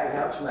exactly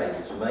how it's made.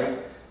 It's made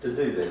to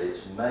do that.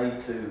 It's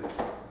made to,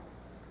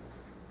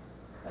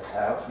 that's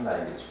how it's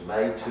made. It's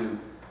made to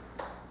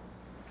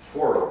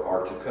swirl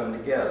or to come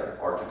together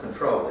or to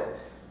control that.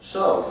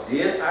 So,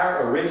 did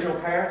our original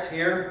parents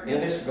here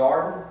in this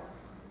garden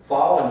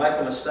fall and make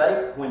a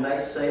mistake when they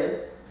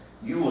said,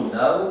 you will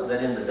know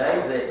that in the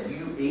day that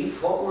you eat,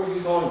 what were you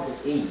going to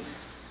eat?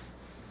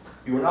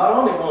 You were not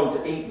only going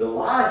to eat the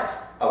life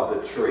of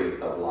the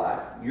tree of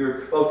life,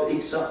 you're supposed to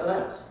eat something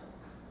else.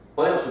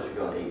 What else was you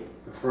going to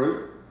eat? The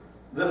fruit.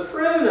 The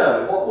fruit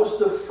of it. What was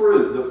the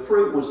fruit? The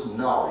fruit was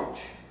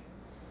knowledge.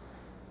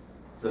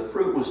 The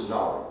fruit was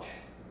knowledge.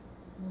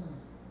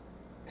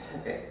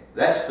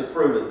 That's the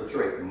fruit of the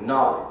tree,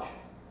 knowledge.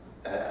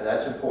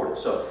 That's important.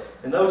 So,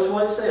 and notice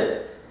what it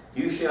says.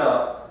 You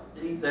shall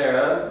eat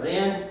thereof.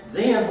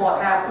 Then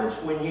what happens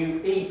when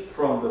you eat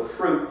from the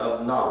fruit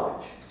of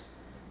knowledge?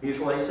 Here's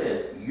what he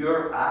says.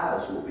 Your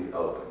eyes will be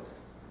opened.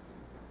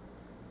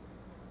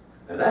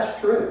 And that's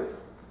true.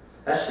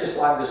 That's just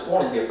like this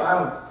morning. If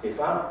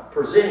I'm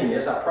presenting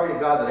this, I pray to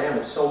God that I am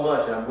it so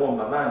much, and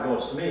my mind going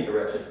so many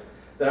directions,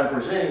 that I'm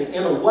presenting it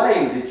in a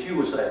way that you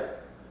would say,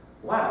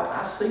 wow,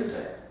 I see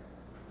that.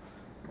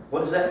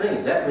 What does that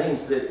mean? That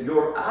means that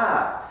your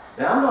eye.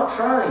 Now, I'm not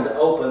trying to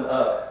open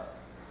up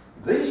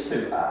these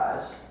 2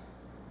 eyes.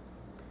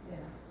 Yeah.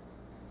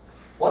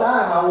 What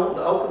eye am I wanting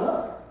to open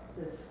up?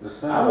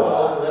 The I want to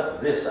open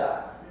up this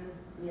eye.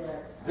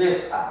 Yes.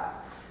 This eye.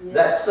 Yes.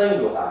 That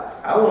single eye.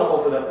 I want to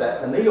open up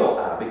that pineal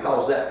eye,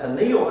 because that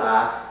pineal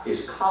eye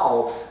is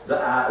called the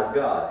eye of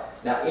God.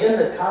 Now, in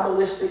the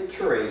Kabbalistic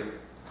tree,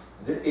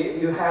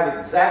 you have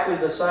exactly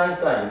the same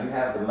thing. You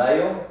have the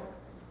male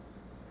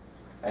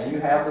and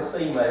you have the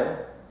female.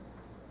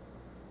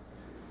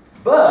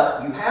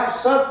 But you have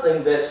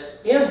something that's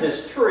in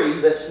this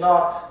tree that's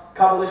not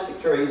Kabbalistic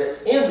tree,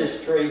 that's in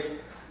this tree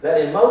that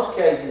in most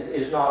cases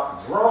is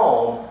not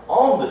drawn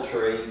on the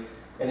tree,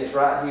 and it's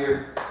right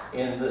here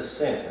in the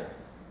center.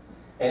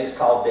 And it's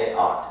called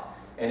De'at.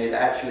 And it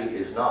actually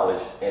is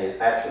knowledge, and it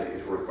actually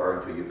is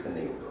referring to your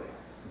pineal gland.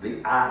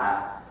 The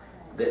eye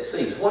that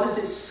sees. What does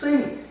it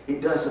see? It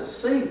doesn't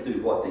see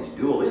through what these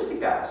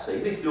dualistic eyes see.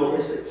 These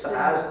dualistic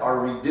eyes are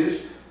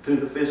reduced to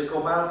the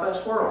physical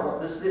manifest world.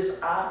 What does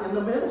this eye in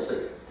the middle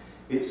see?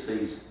 It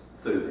sees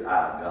through the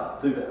eye of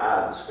God, through the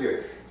eye of the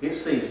Spirit. It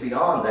sees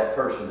beyond that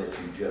person that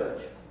you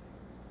judge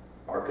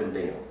or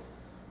condemn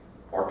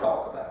or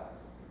talk about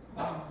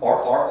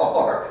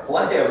or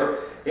whatever.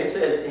 It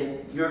says,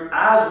 and your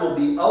eyes will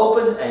be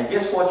open, and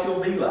guess what you'll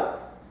be like?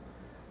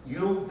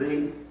 You'll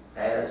be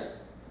as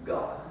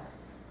God.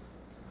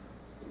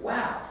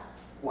 Wow.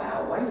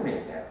 Wow, wait a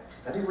minute now.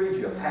 Let me read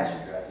you a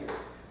passage right here.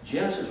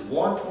 Genesis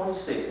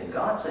 1:26, and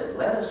God said,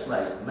 let us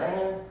make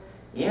man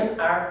in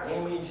our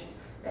image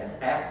and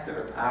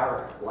after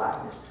our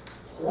likeness.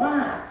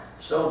 Why?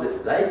 So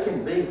that they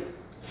can be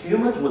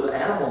humans with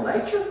animal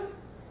nature?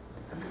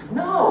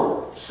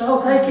 No,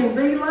 so they can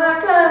be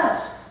like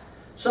us.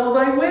 So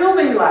they will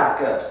be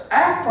like us,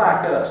 act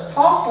like us,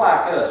 talk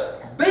like us,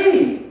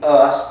 be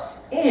us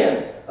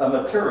in a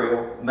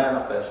material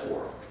manifest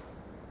world.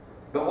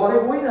 But what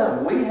have we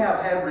done? We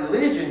have had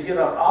religion get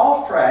us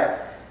off track,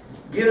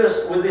 get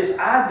us with this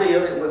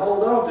idea that we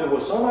hold on to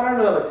with somehow or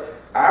another.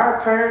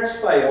 Our parents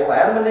failed.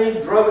 Adam and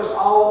Eve drug us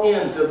all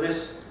into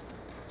this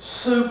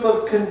soup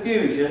of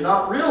confusion,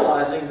 not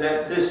realizing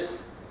that this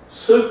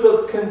soup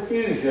of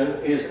confusion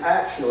is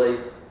actually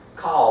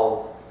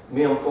called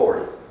Mem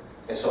 40.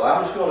 And so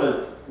I'm just going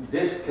to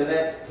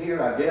disconnect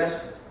here, I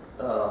guess.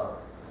 I'll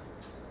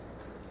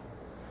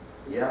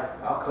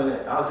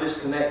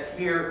disconnect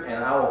here,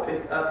 and I will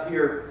pick up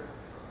here.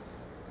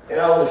 And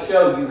I want to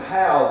show you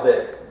how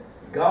that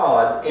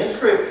God, in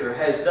Scripture,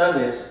 has done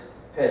this,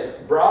 has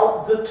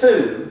brought the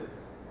two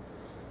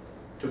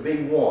to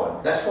be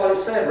one. That's what it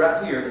said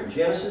right here in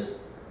Genesis.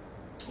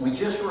 We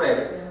just read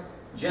it.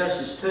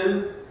 Genesis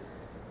 2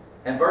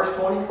 and verse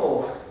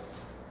 24.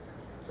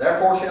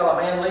 Therefore shall a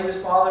man leave his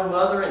father and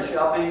mother and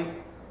shall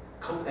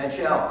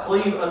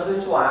cleave unto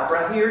his wife.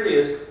 Right here it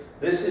is.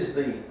 This is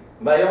the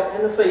male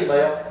and the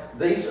female.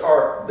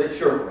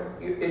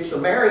 It's the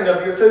marrying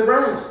of your two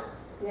brains.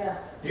 Yeah.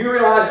 Do you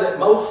realize that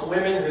most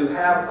women who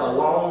have a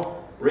long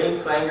ring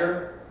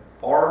finger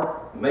are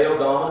male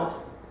dominant?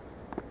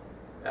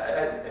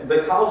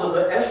 Because of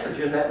the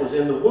estrogen that was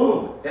in the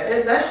womb.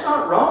 And that's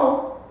not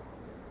wrong.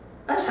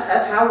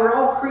 That's how we're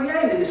all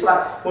created. It's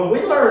like when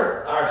we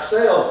learn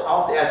ourselves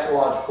off the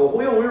astrological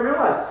wheel, we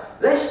realize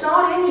there's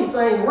not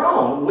anything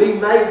wrong. We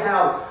may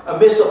have a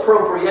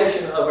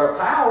misappropriation of our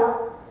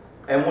power,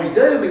 and we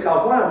do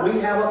because why? We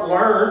haven't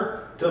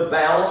learned to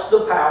balance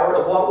the power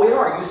of what we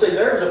are. You see,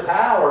 there's a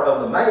power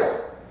of the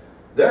male.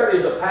 There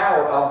is a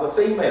power of the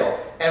female.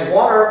 And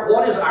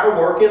what is our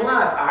work in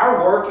life?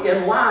 Our work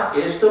in life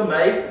is to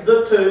make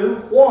the two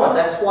one.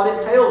 That's what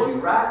it tells you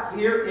right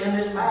here in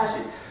this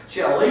passage.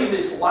 Shall leave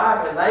his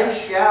wife, and they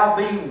shall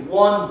be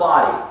one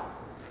body.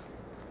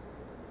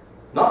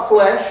 Not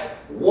flesh,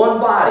 one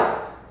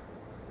body.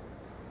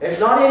 There's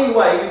not any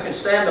way you can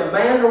stand a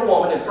man or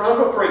woman in front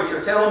of a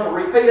preacher, tell them to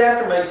repeat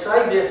after me,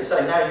 say this, and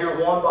say, now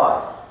you're one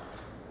body.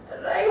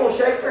 They ain't going to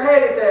shake their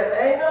head at that.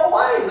 There ain't no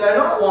way. They're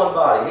not one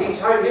body.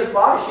 He's his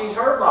body, she's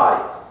her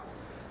body.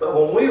 But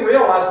when we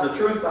realize the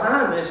truth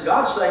behind this,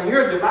 God's saying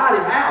you're a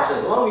divided house.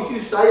 As long as you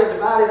stay a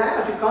divided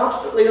house, you're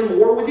constantly in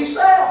war with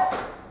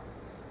yourself.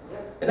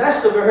 And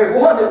that's the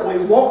very one that we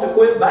want to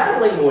quit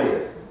battling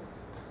with.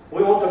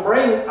 We want to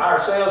bring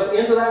ourselves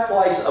into that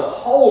place of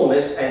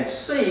wholeness and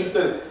see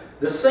through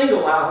the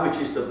single eye, which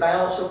is the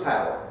balance of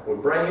power. We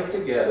bring it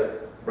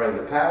together, bring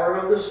the power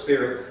of the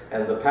Spirit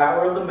and the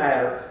power of the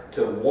matter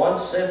to one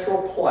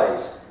central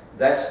place.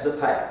 That's the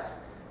path.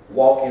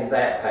 Walk in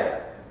that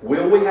path.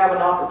 Will we have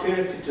an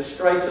opportunity to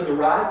stray to the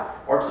right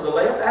or to the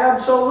left?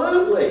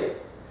 Absolutely.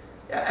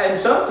 And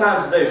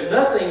sometimes there's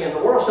nothing in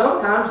the world.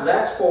 Sometimes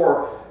that's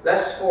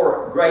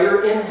for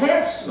greater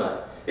enhancement.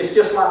 It's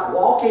just like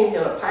walking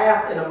in a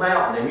path in a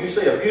mountain and you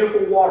see a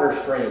beautiful water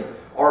stream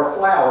or a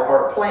flower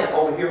or a plant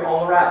over here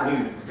on the right and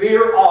you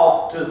veer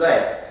off to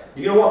that.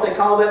 Do you know what they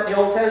call that in the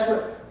Old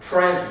Testament?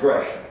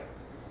 Transgression.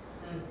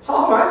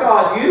 Oh my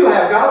God, you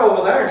have got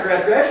over there in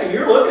transgression.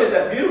 You're looking at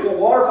that beautiful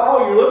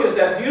waterfall. You're looking at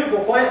that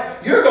beautiful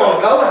plant. You're going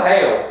to go to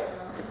hell.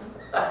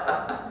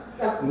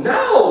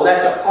 No,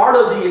 that's a part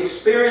of the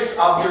experience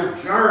of your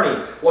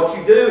journey. What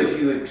you do is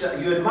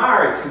you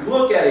admire it, you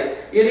look at it,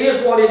 it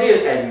is what it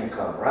is, and you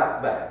come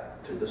right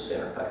back to the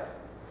center path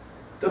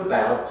to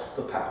balance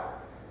the power.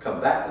 Come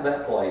back to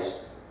that place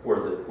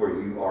where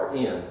you are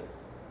in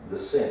the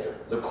center,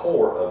 the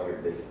core of your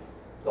being,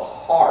 the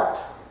heart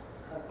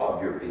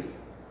of your being,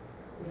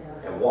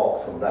 and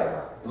walk from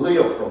there,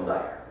 live from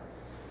there.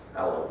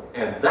 Hallelujah.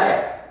 And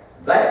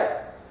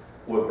that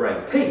will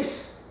bring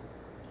peace,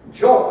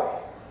 joy,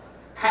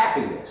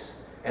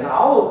 happiness, and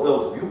all of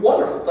those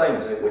wonderful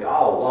things that we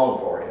all long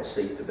for and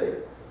seek to be.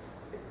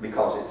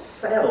 Because it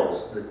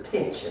settles the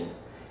tension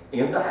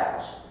in the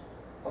house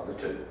of the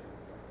two.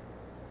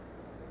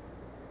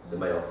 The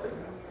male and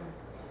female.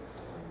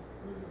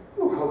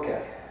 Ooh,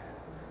 okay.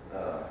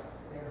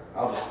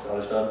 I'll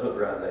just unhook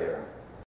right there.